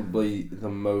remake. It's probably the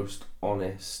most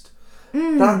honest.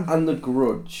 That and The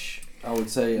Grudge, I would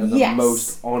say, are the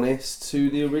most honest to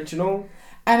the original.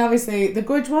 And obviously, The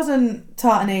Grudge wasn't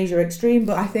Tartan Asia Extreme,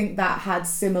 but I think that had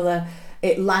similar...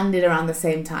 It landed around the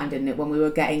same time, didn't it? When we were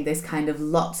getting this kind of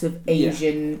lots of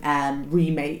Asian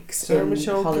remakes Sarah in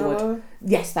Michelle Hollywood. Gellar?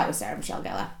 Yes, that was Sarah Michelle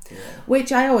Gellar. Yeah.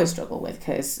 Which I always struggle with,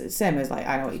 because same as like,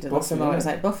 I Know What You Did Last Summer. It's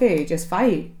like, Buffy, just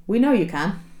fight. We know you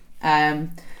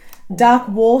can. Dark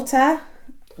Water,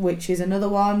 which is another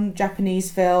one,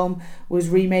 Japanese film, was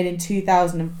remade in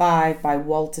 2005 by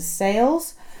Walter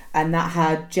Sales, and that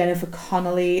had Jennifer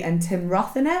Connelly and Tim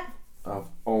Roth in it. I've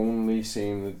only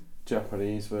seen the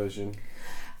Japanese version.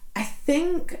 I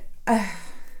think I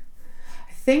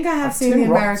have seen the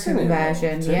American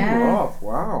version. Tim Roth,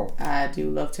 wow. I do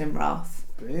love Tim Roth.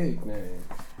 Big name.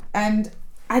 And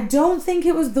I don't think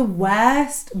it was the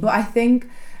worst, but I think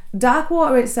Dark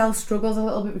Water itself struggles a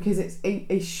little bit because it's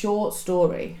a short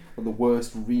story. Or the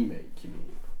worst remake, you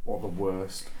mean? Or the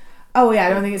worst... Oh yeah, I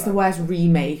don't think it's the worst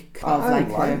remake of I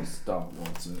liked Dark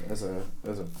Water as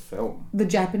a film. The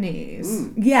Japanese.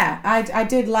 Yeah, I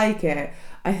did like it.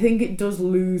 I think it does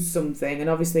lose something, and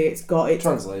obviously it's got its...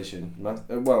 Translation.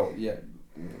 Well, yeah.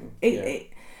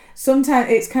 It sometimes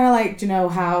it's kind of like, do you know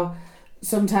how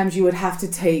sometimes you would have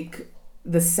to take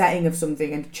the setting of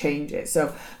something and change it.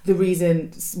 So the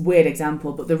reason, weird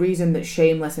example, but the reason that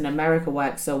Shameless in America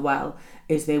works so well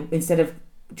is they, instead of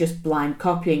just blind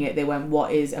copying it, they went,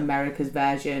 what is America's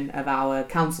version of our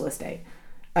council estate?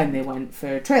 And they went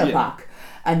for Trailer Park.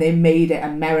 And they made it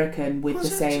American with the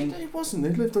same... It wasn't. They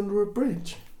lived under a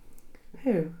bridge.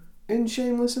 Who? In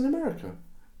Shameless in America.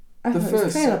 The first it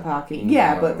was Trailer Parky. No,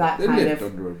 yeah, but that kind of...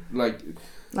 Under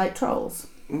like Trolls.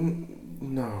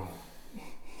 No.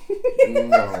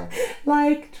 No.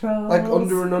 Like Trolls. Like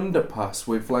under an underpass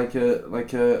with like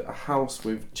a house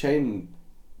with chain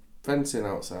fencing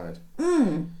outside.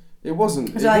 It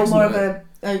wasn't. Was it like more of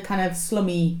a kind of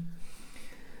slummy...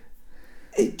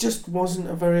 It just wasn't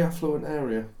a very affluent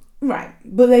area. Right.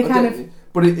 But they kind of...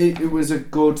 But it was a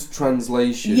good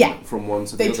translation from one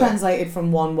to the other. They translated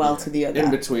from one to the other. In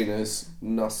between us,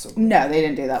 not so much. No, they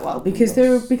didn't do that well. Because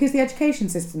the education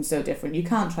system's so different. You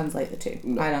can't translate the two,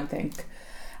 no. I don't think.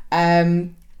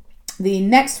 The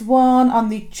next one on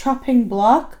the chopping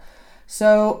block...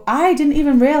 So, I didn't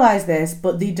even realise this,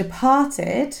 but The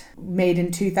Departed, made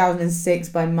in 2006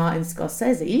 by Martin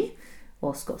Scorsese,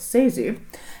 or Scorsese,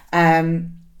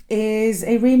 is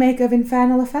a remake of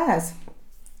Infernal Affairs.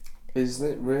 Is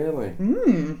it really?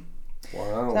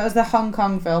 Wow. So that was the Hong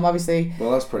Kong film, obviously.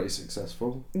 Well, that's pretty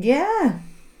successful. Yeah.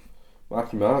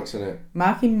 Marky Mark's in it.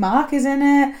 Marky Mark is in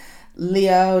it.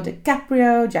 Leo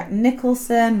DiCaprio, Jack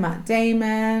Nicholson, Matt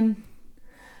Damon...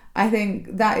 I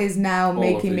think that is now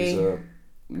making me... All of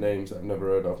these names I've never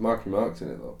heard of. Marky Mark's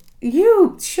in it, though.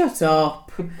 You shut up.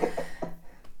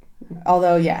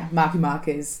 Although, yeah, Marky Mark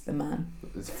is the man.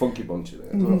 There's a funky bunch in it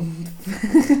as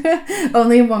well.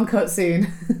 Only in one cutscene.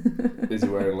 Is he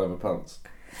wearing leather pants?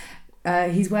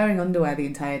 He's wearing underwear the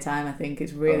entire time, I think.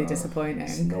 It's really disappointing.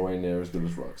 It's nowhere near as good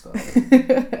as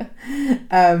Rockstar.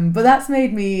 But that's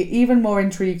made me even more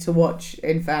intrigued to watch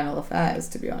Infernal Affairs,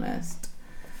 to be honest.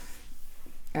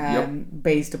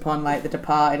 Based upon like The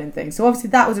Departed and things. So obviously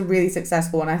that was a really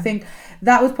successful one. I think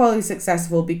that was probably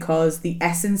successful because the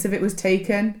essence of it was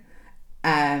taken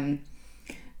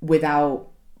without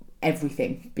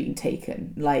everything being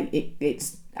taken. Like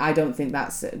it's I don't think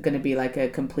that's going to be like a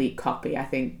complete copy. I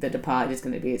think The Departed is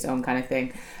going to be its own kind of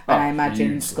thing. And I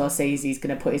imagine Scorsese's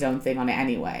going to put his own thing on it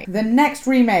anyway. The next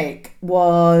remake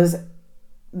was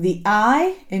The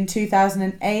Eye in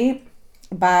 2008.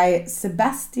 by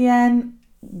Sebastian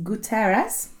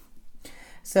Gutierrez.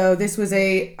 So this was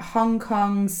a Hong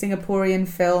Kong Singaporean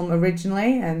film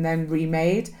originally and then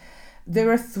remade.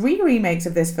 There are 3 remakes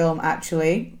of this film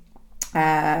actually.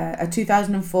 A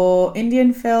 2004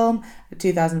 Indian film, a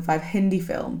 2005 Hindi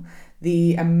film.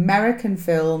 The American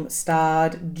film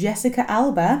starred Jessica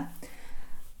Alba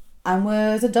and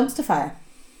was a dumpster fire.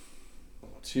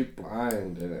 She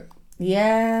blind, innit?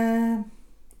 Yeah.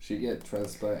 She get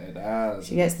transplanted eyes.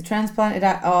 She gets the transplanted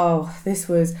eye. Oh, this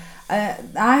was... I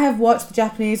have watched the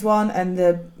Japanese one, and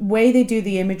the way they do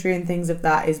the imagery and things of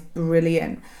that is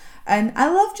brilliant. And I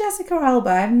love Jessica Alba.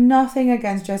 I have nothing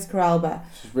against Jessica Alba.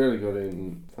 She's really good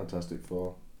in Fantastic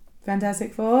Four.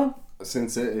 Fantastic Four? Sin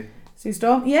City. Sue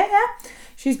Storm? Yeah.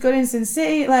 She's good in Sin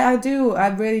City. Like, I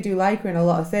really do like her in a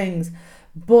lot of things.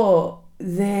 But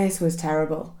this was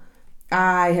terrible.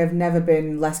 I have never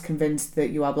been less convinced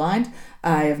that you are blind.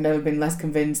 I have never been less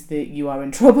convinced that you are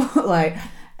in trouble. Like,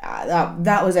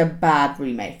 that was a bad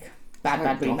remake.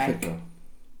 Bad remake. Gothica.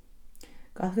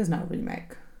 Gothica's not a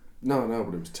remake. No,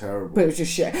 but it was terrible. But it was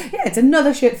just shit. Yeah, it's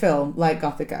another shit film like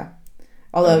Gothica.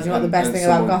 Although, do you know what the best thing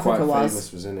about Gothica quite was?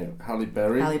 Famous was in it. Halle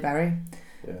Berry. Halle Berry.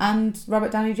 Yeah. And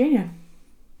Robert Downey Jr.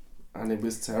 And it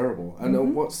was terrible.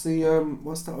 And what's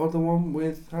that other one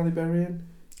with Halle Berry in?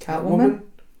 Catwoman?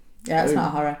 Yeah, it's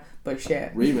not horror, but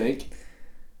shit. Remake.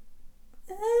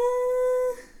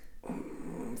 I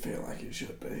feel like it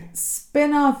should be.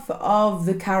 Spin-off of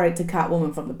the character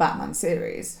Catwoman from the Batman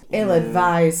series.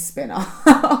 Ill-advised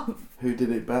spin-off. Who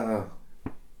did it better?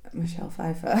 Michelle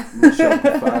Pfeiffer. Michelle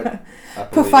Pfeiffer.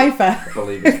 Pfeiffer. I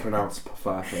believe it's pronounced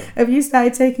Pfeiffer. Have you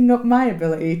started taking up my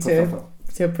ability to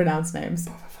pronounce names?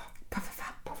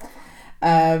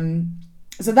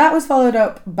 So that was followed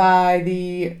up by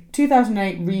the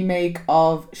 2008 remake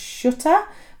of Shutter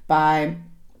by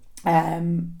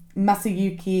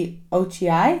Masayuki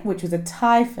Ochiai, which was a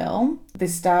Thai film.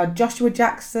 This starred Joshua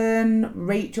Jackson,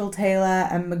 Rachel Taylor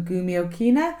and Megumi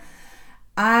Okina.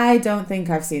 I don't think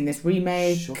I've seen this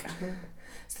remake. Shutter?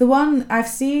 It's the one I've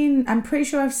seen. I'm pretty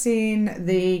sure I've seen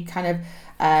the kind of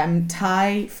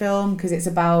Thai film because it's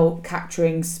about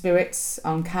capturing spirits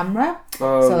on camera.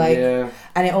 Oh, so like, yeah.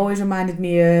 And it always reminded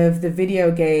me of the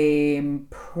video game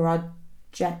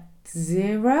Project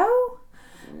Zero.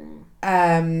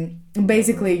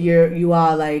 Basically, you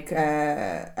are like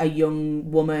a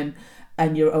young woman,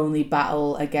 and your only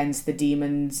battle against the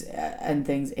demons and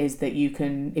things is that you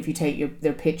can, if you take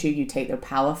their picture, you take their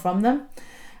power from them.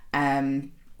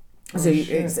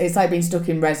 It's like being stuck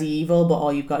in Resi Evil, but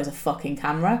all you've got is a fucking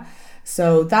camera.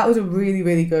 So that was a really,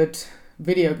 really good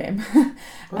video game.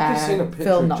 I've just seen a picture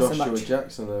film, of not so Joshua much.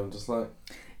 Jackson and I'm just like,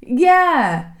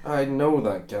 yeah, I know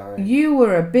that guy. you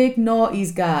were a big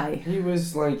naughties guy. He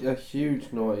was like a huge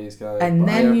naughties guy. And but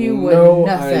then I have you were no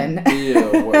nothing. idea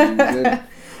what he was in.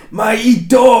 Mighty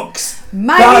Ducks!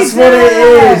 Mighty That's what it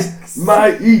is! Ducks!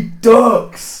 Mighty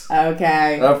Ducks!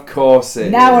 Okay. Of course it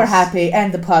is. Now we're happy.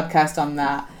 End the podcast on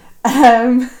that.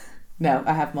 No,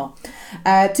 I have more.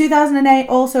 2008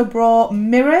 also brought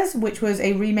Mirrors, which was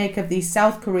a remake of the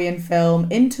South Korean film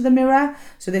Into the Mirror.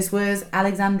 So this was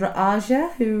Alexandra Aja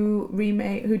who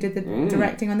did the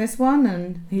directing on this one,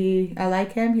 and I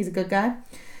like him. He's a good guy.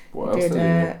 What else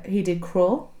did he did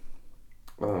Crawl.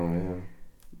 Oh man,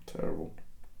 terrible.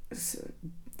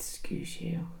 Excuse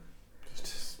you.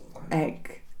 Just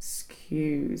like...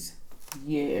 Excuse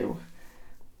you.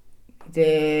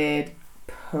 Did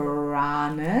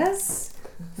Piranhas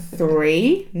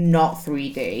 3, not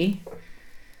 3D.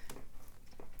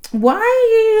 Why are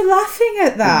you laughing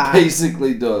at that? It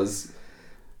basically does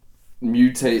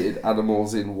mutated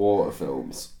animals in water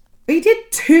films. He did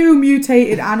 2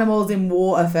 mutated animals in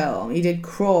water film. He did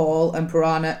Crawl and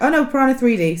Piranha. Oh no, Piranha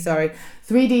 3D, sorry.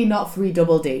 3D, not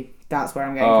 3DD. That's where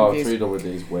I'm getting confused. 3DD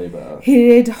is way better. He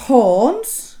did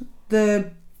Horns,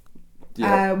 the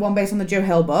one based on the Joe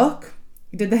Hill book.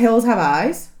 He did The Hills Have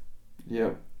Eyes.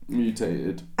 Yep,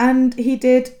 mutated. And he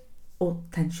did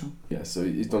Potential. Yeah, so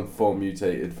he's done 4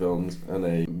 mutated films and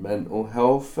a mental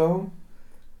health film.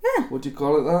 Yeah. Would you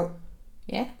call it that?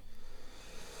 Yeah.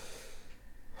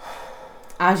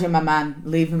 Aja, my man,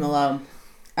 leave him alone.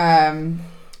 And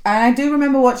I do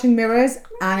remember watching Mirrors,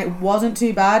 and it wasn't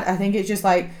too bad. I think it's just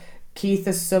like Keith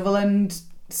Sutherland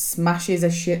smashes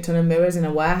a shit ton of mirrors in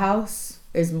a warehouse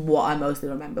is what I mostly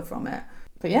remember from it.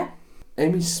 But yeah.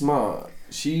 Amy Smart,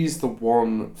 she's the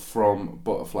one from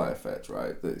Butterfly Effect,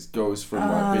 right? That goes from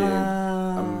like being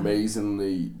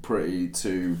amazingly pretty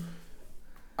to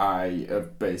I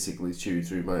have basically chewed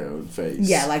through my own face.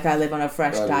 Yeah, like I live on a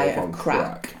fresh diet of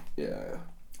crack. Yeah.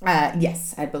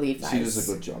 Yes, I believe that. She does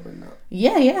a good job in that.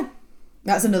 Yeah.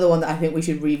 That's another one that I think we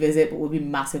should revisit, but we'll be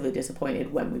massively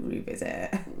disappointed when we revisit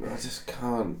it. I just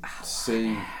can't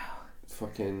see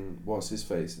fucking what's his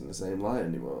face in the same light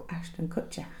anymore. Ashton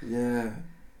Kutcher. Yeah.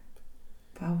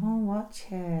 But I won't watch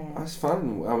it. That's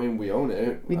fun. I mean, we own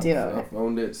it. We do own it. I've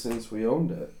owned it since we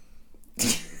owned it.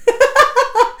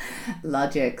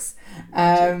 Logics.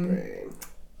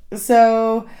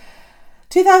 So,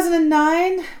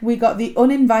 2009, we got The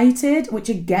Uninvited, which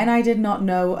again I did not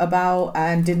know about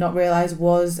and did not realise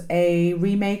was a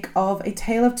remake of A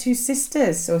Tale of Two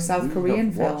Sisters, so a South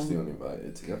Korean film. We've watched The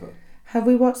Uninvited together. Have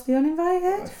we watched The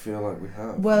Uninvited? I feel like we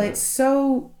have. Well, it's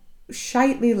so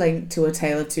shitely linked to A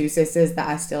Tale of Two Sisters that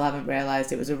I still haven't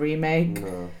realised it was a remake.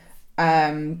 No.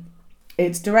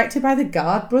 It's directed by the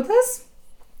Gard brothers,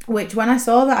 which when I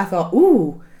saw that I thought,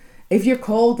 ooh, if you're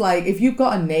called, like, if you've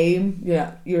got a name,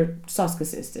 you're Soska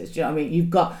sisters, do you know what I mean? You've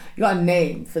got a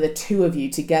name for the two of you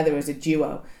together as a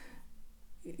duo.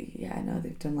 Yeah, I know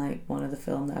they've done like one other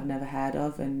film that I've never heard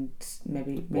of, and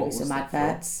maybe some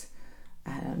adverts.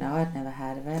 I don't know, I'd never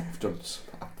heard of it. They've done some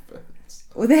adverts.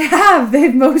 Well, they have.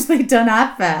 They've mostly done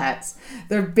adverts.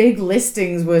 Their big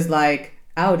listings was like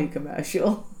Audi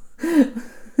commercial.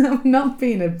 I'm not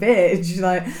being a bitch,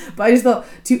 but I just thought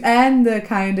to end the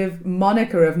kind of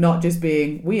moniker of not just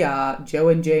being we are Joe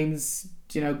and James,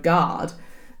 Gard,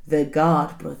 the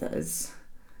Gard brothers,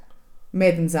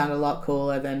 made them sound a lot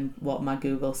cooler than what my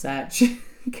Google search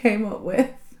came up with.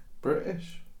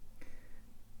 British.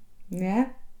 Yeah.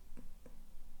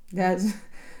 Doesn't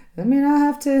mean I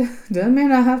have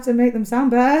to make them sound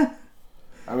better.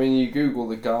 I mean, you Google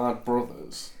the Gard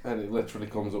brothers, and it literally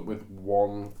comes up with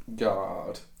one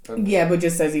Gard. Yeah, but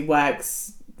just says he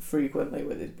works frequently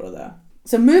with his brother.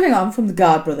 So moving on from the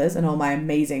Gard brothers and all my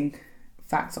amazing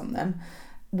facts on them,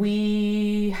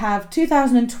 we have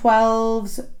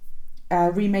 2012's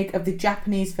remake of the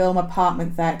Japanese film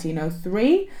Apartment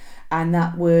 1303, and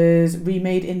that was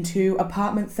remade into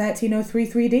Apartment 1303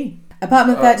 3D.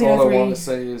 Apartment 1303... All I want to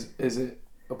say is it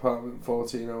Apartment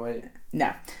 1408?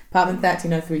 No, Apartment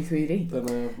 1303 3D. Then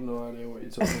I have no idea what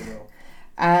you're talking about.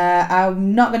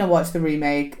 I'm not going to watch the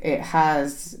remake. It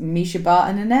has Misha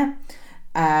Barton in it.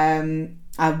 I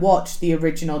watched the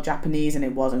original Japanese and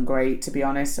it wasn't great, to be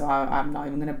honest, so I'm not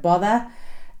even going to bother.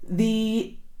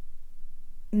 The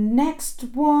next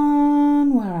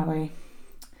one... Where are we?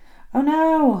 Oh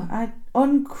no, I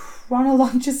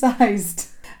unchronologicized.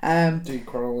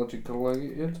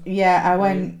 Dechronological. Yeah,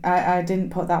 I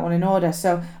didn't put that one in order.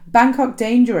 So Bangkok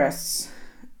Dangerous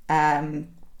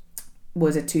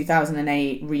was a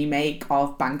 2008 remake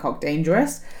of Bangkok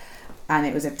Dangerous, and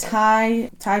it was a Thai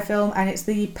film, and it's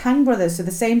the Pang brothers, so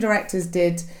the same directors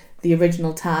did the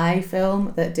original Thai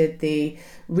film that did the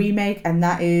remake, and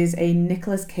that is a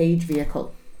Nicolas Cage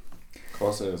vehicle. Of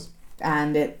course it is.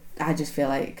 And I just feel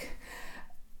like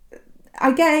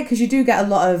I get it, because you do get a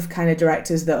lot of kind of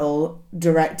directors that'll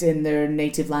direct in their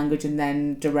native language and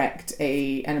then direct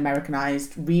an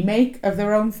Americanized remake of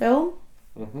their own film.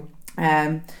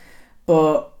 Mm-hmm.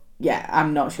 But yeah,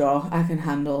 I'm not sure I can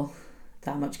handle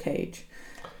that much Cage.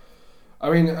 I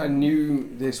mean, I knew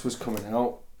this was coming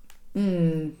out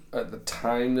at the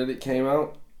time that it came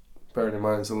out. Bearing in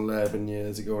mind it's 11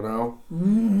 years ago now.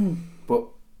 But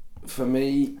for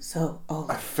me, so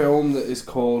old. A film that is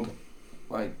called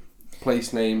like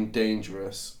place name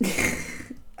Dangerous,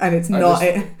 and it's not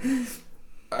it.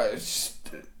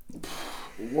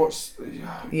 What's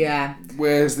yeah?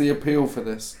 Where's the appeal for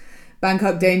this?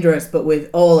 Bangkok Dangerous, but with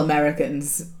all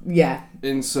Americans. Yeah.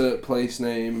 Insert place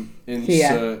name.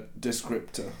 Insert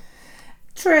descriptor.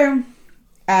 True.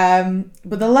 But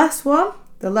the last one,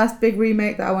 the last big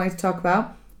remake that I wanted to talk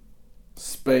about.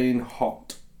 Spain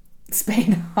Hot.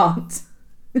 Spain Hot.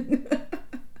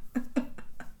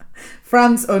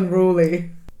 France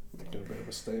Unruly. Making a bit of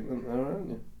a statement there,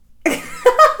 aren't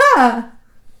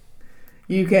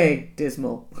you? UK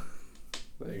Dismal.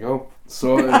 There you go.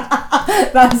 Sorted.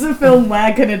 That's a film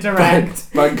we're going to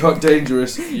direct. Bangkok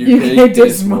Dangerous, UK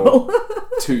Dismal.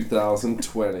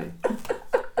 2020.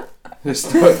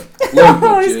 It's low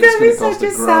budget, it's going to be such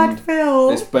a sad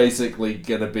film. It's basically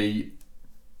going to be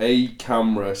a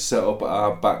camera set up at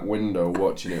our back window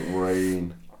watching it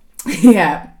rain.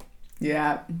 Yeah.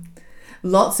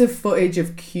 Lots of footage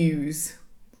of queues.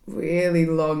 Really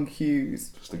long queues.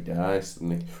 Just a guy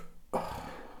sitting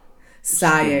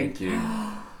sighing.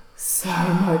 So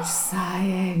much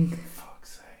sighing. For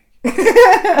fuck's sake.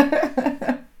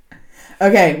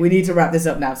 Okay, we need to wrap this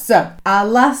up now. So, our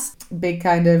last big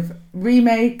kind of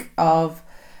remake of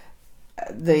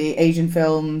the Asian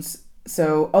films.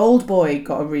 So, Old Boy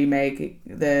got a remake.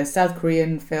 The South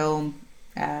Korean film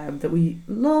that we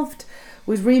loved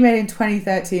was remade in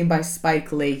 2013 by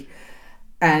Spike Lee,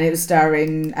 and it was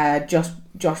starring Josh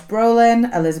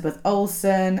Brolin, Elizabeth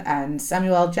Olsen, and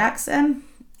Samuel L. Jackson.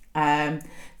 I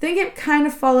think it kind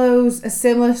of follows a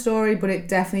similar story, but it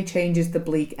definitely changes the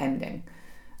bleak ending.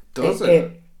 Does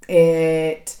it?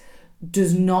 It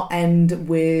does not end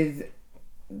with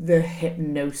the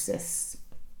hypnosis.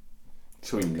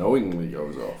 So he knowingly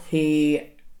goes off.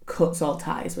 He cuts all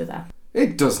ties with her.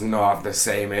 It does not have the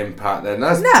same impact then.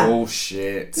 That's No.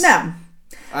 bullshit. No.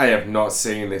 I have not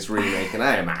seen this remake and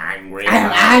I am angry.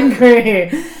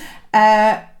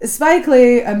 Spike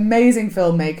Lee, amazing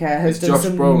filmmaker, has done Josh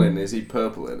some... Brolin, is he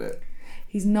purple in it?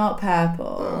 He's not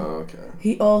purple. Oh, okay.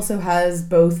 He also has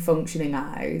both functioning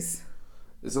eyes.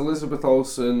 Is Elizabeth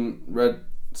Olsen Red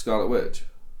Scarlet Witch?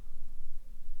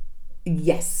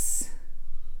 Yes.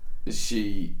 Is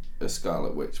she a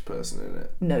Scarlet Witch person in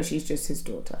it? No, she's just his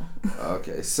daughter.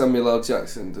 Okay. Samuel L.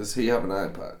 Jackson, does he have an eye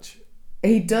patch?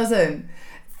 He doesn't.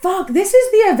 Fuck, this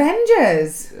is the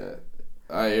Avengers. Yeah.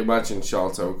 I imagine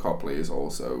Sharlto Copley is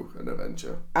also an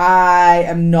Avenger. I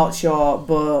am not sure,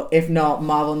 but if not,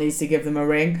 Marvel needs to give them a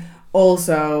ring.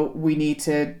 Also, we need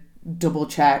to double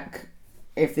check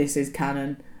if this is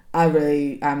canon. I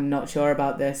really am not sure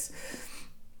about this.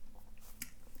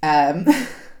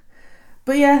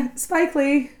 But yeah, Spike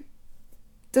Lee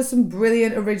does some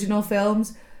brilliant original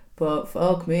films, but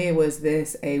fuck me, was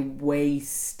this a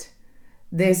waste.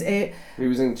 He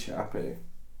was in Chappie.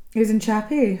 He was in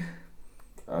Chappie.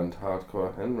 And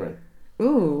Hardcore Henry.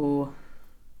 Ooh.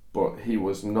 But he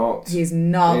was not. He's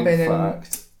not been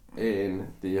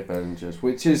in the Avengers,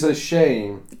 which is a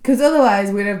shame. Because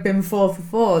otherwise we'd have been 4 for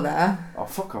 4 there. Oh,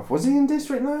 fuck off. Was he in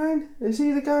District 9? Is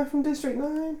he the guy from District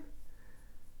 9?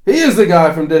 He is the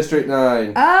guy from District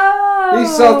 9. Oh!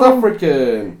 He's South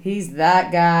African. He's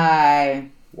that guy.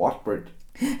 Watford.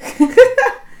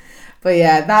 But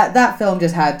yeah, that film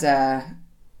just had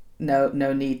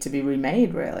no need to be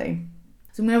remade, really.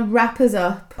 So I'm going to wrap us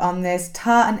up on this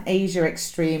Tartan Asia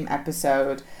Extreme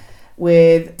episode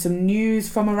with some news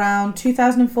from around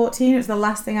 2014. It was the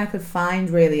last thing I could find,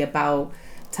 really, about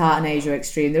Tartan Asia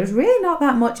Extreme. There was really not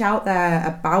that much out there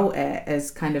about it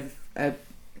as kind of a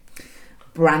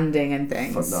branding and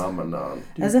things. Phenomenon.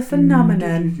 As a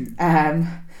phenomenon.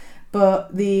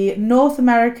 But the North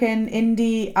American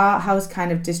indie art house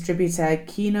kind of distributor,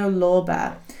 Kino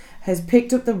Lorber, has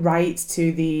picked up the rights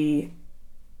to the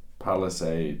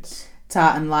Palisades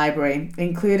Tartan library,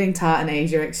 including Tartan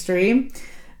Asia Extreme.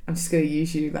 I'm just going to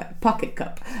use you like Pocket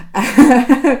Cup.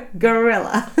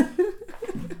 Gorilla.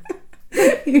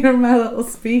 You're my little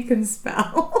speak and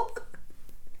spell.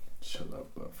 Shut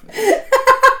up, Buffy.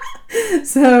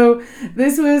 So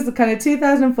this was the kind of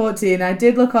 2014. I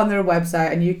did look on their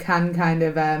website, and you can kind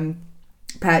of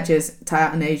purchase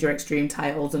Tartan Asia Extreme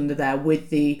titles under there with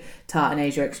the Tartan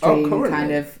Asia Extreme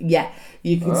kind of, yeah,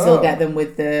 you can still get them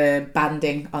with the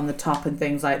banding on the top and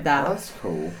things like that. That's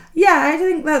cool. Yeah, I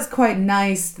think that's quite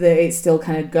nice that it's still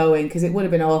kind of going, because it would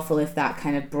have been awful if that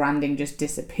kind of branding just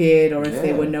disappeared, or if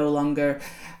they were no longer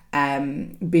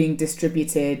being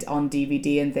distributed on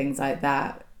DVD and things like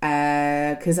that.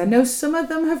 Because I know some of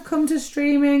them have come to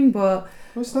streaming, but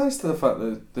It's nice to the fact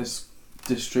that this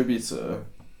distributor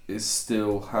is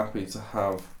still happy to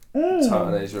have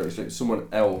Tartan Asia Extreme, someone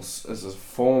else as a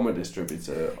former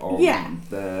distributor on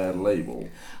their label.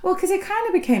 Well, because it kind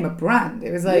of became a brand.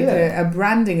 It was like a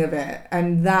branding of it,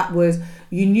 and that was,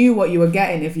 you knew what you were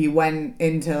getting if you went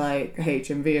into like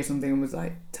HMV or something and was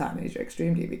like Tartan Asia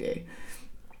Extreme DVD.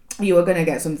 You were gonna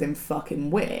get something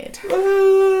fucking weird.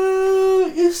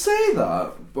 You say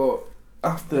that, but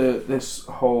after this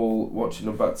whole watching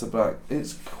them back to back,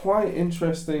 it's quite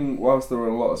interesting, whilst there are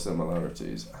a lot of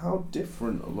similarities, how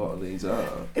different a lot of these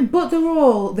are. But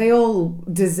they all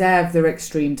deserve their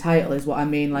extreme title, is what I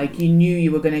mean. Like, you knew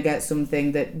you were going to get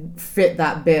something that fit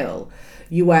that bill.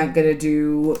 You weren't going to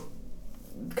do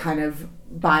kind of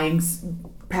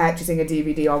purchasing a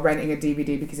DVD or renting a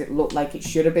DVD because it looked like it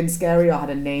should have been scary or had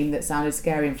a name that sounded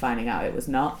scary and finding out it was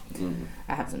not.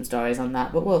 I have some stories on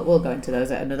that, but we'll go into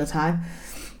those at another time.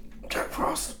 Jack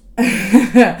Frost.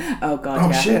 Oh god.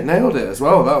 Oh shit, nailed it as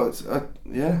well. That was I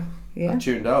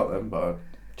tuned out then, but I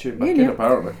tuned back in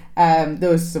apparently. There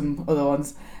was some other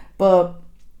ones, but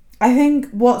I think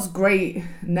what's great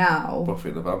now.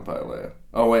 Buffy the Vampire Slayer.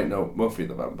 Oh wait, no, Muffy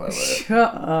the Vampire Slayer.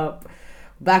 Shut up.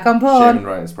 Back on porn. Shaman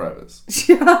Ryan's Privates.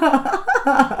 Shut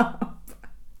up.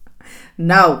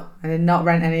 No, I did not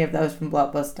rent any of those from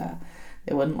Blockbuster.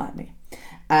 They wouldn't let me.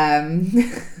 I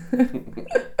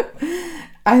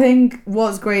think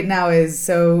what's great now is,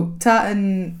 so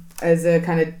Tartan as a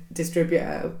kind of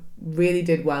distributor really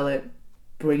did well at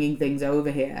bringing things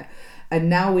over here. And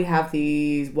now we have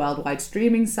these worldwide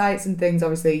streaming sites and things.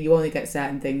 Obviously, you only get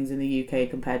certain things in the UK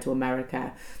compared to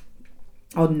America.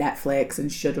 On Netflix and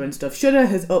Shudder and stuff. Shudder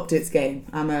has upped its game.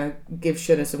 I'm going to give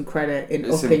Shudder some credit in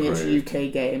upping its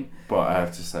UK game. But I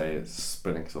have to say it's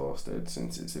been exhausted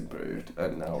since it's improved,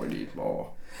 and now we need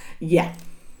more. Yeah.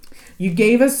 You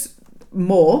gave us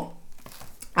more,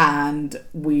 and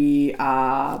we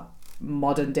are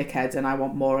modern dickheads, and I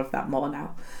want more of that more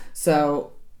now.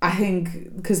 So I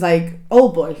think, because like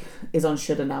Oldboy is on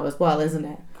Shudder now as well, isn't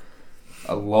it?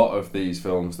 A lot of these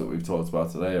films that we've talked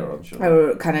about today are on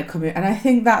Shudder. Kind of coming, and I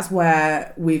think that's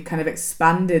where we've kind of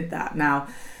expanded that now.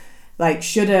 Like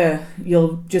Shudder,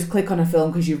 you'll just click on a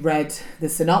film because you've read the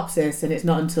synopsis, and it's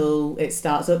not until it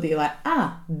starts up that you're like,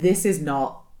 this is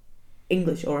not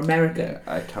English or American. Yeah,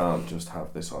 I can't just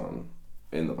have this on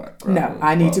in the background. No,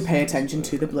 I need to pay attention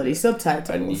to the bloody subtitles.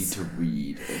 I need to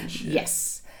read and shit.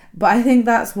 Yes. But I think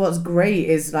that's what's great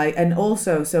is like, and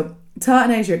also, so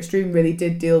Tartan Asia Extreme really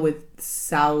did deal with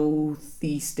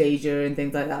Southeast Asia and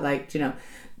things like that, like, you know,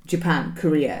 Japan,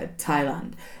 Korea,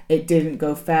 Thailand. It didn't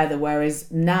go further, whereas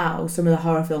now some of the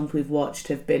horror films we've watched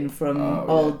have been from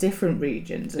all different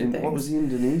regions and things. What was the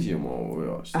Indonesian one we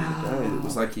watched the other day? It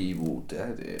was like Evil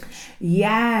Dead-ish.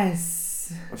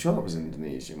 Yes. I'm sure that was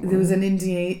Indonesian. There was an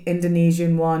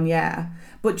Indonesian one, yeah.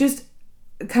 But just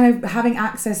kind of having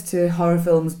access to horror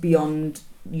films beyond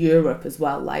Europe as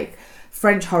well, like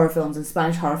French horror films and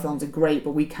Spanish horror films are great,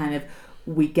 but we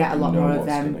get a lot more of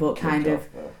them, but kind of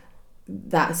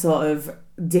that sort of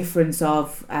difference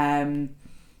of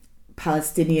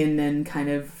Palestinian and kind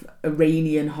of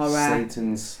Iranian horror.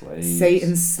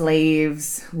 Satan's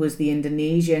Slaves was the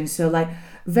Indonesian. So like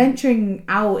venturing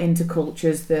out into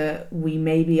cultures that we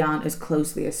maybe aren't as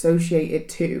closely associated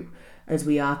to as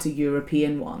we are to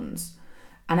European ones.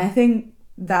 And I think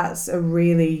that's a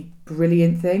really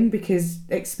brilliant thing, because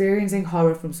experiencing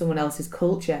horror from someone else's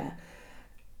culture,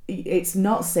 it's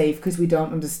not safe because we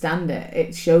don't understand it.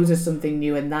 It shows us something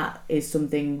new, and that is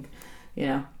something, you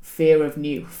know, fear of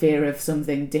new, fear of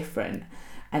something different.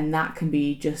 And that can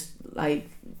be just like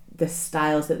the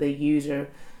styles that they use are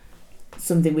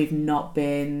something we've not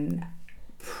been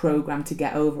programmed to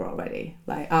get over already.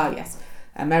 Like, yes,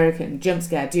 American jump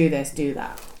scare, do this, do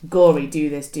that. Gory, do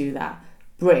this, do that.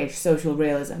 British social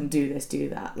realism, do this, do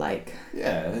that. Like,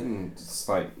 yeah, and it's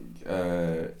like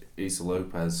Issa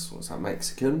Lopez, what's that,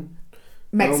 Mexican?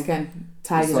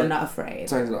 Tigers Are Not Afraid.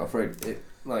 Tigers Are Not Afraid.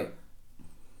 I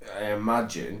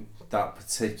imagine that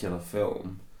particular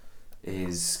film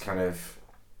is kind of,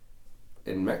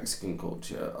 in Mexican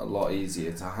culture, a lot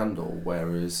easier to handle,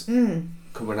 whereas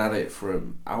coming at it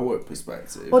from our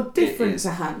perspective... Or different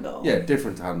to handle. Yeah,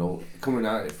 different to handle. Coming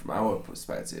at it from our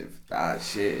perspective, that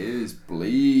shit is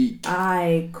bleak.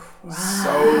 I cried.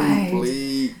 So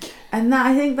bleak. And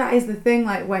I think that is the thing,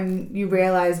 like, when you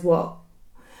realise what...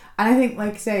 And I think,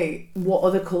 like, say, what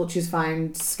other cultures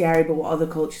find scary, but what other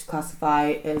cultures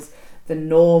classify as the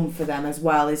norm for them as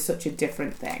well is such a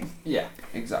different thing. Yeah,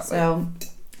 exactly. So...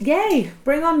 yay,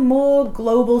 bring on more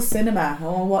global cinema. I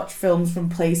want to watch films from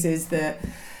places that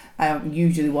I don't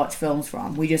usually watch films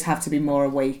from. We just have to be more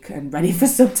awake and ready for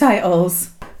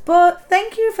subtitles. But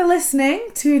thank you for listening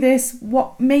to this,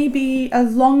 what may be a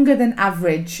longer than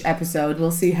average episode. We'll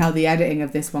see how the editing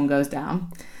of this one goes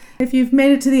down. If you've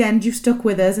made it to the end, you've stuck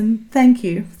with us, and thank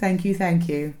you, thank you, thank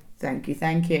you. Thank you,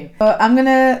 thank you. But I'm going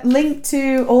to link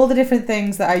to all the different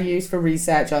things that I use for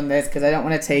research on this, because I don't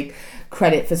want to take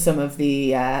credit for some of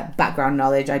the background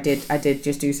knowledge. I did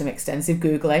just do some extensive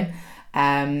Googling.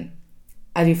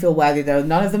 I do feel worthy though,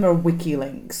 none of them are wiki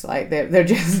links. Like they're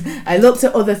just, I looked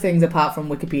at other things apart from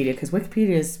Wikipedia, because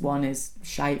Wikipedia's one is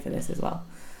shite for this as well.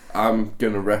 I'm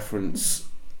going to reference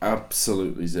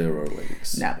absolutely zero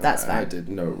links. No, that's fine. I did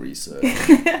no research.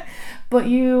 But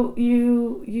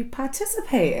you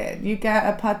participated. You get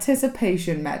a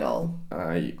participation medal.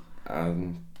 I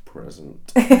am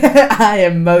present. I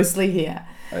am mostly here.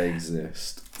 I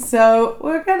exist. So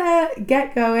we're gonna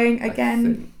get going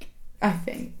again. I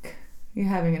think you're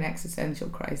having an existential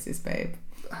crisis, babe.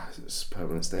 It's a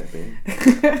permanent state of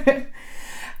being.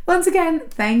 Once again,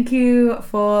 thank you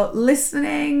for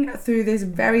listening through this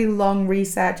very long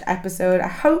research episode. I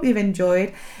hope you've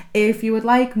enjoyed. If you would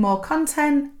like more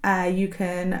content, you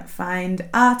can find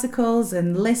articles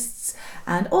and lists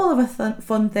and all of the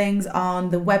fun things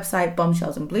on the website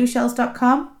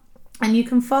bombshellsandblueshells.com. And you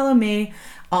can follow me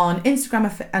on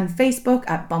Instagram and Facebook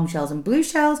at Bombshells and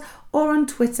Blueshells, or on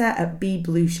Twitter at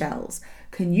 @BBlueshells.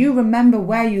 Can you remember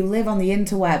where you live on the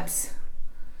interwebs?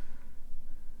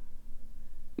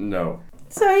 No.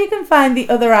 So you can find the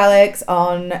other Alex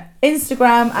on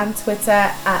Instagram and Twitter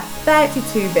at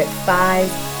 32bit5.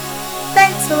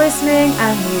 Thanks for listening,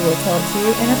 and we will talk to you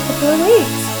in a couple of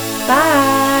weeks.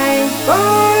 Bye!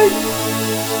 Bye!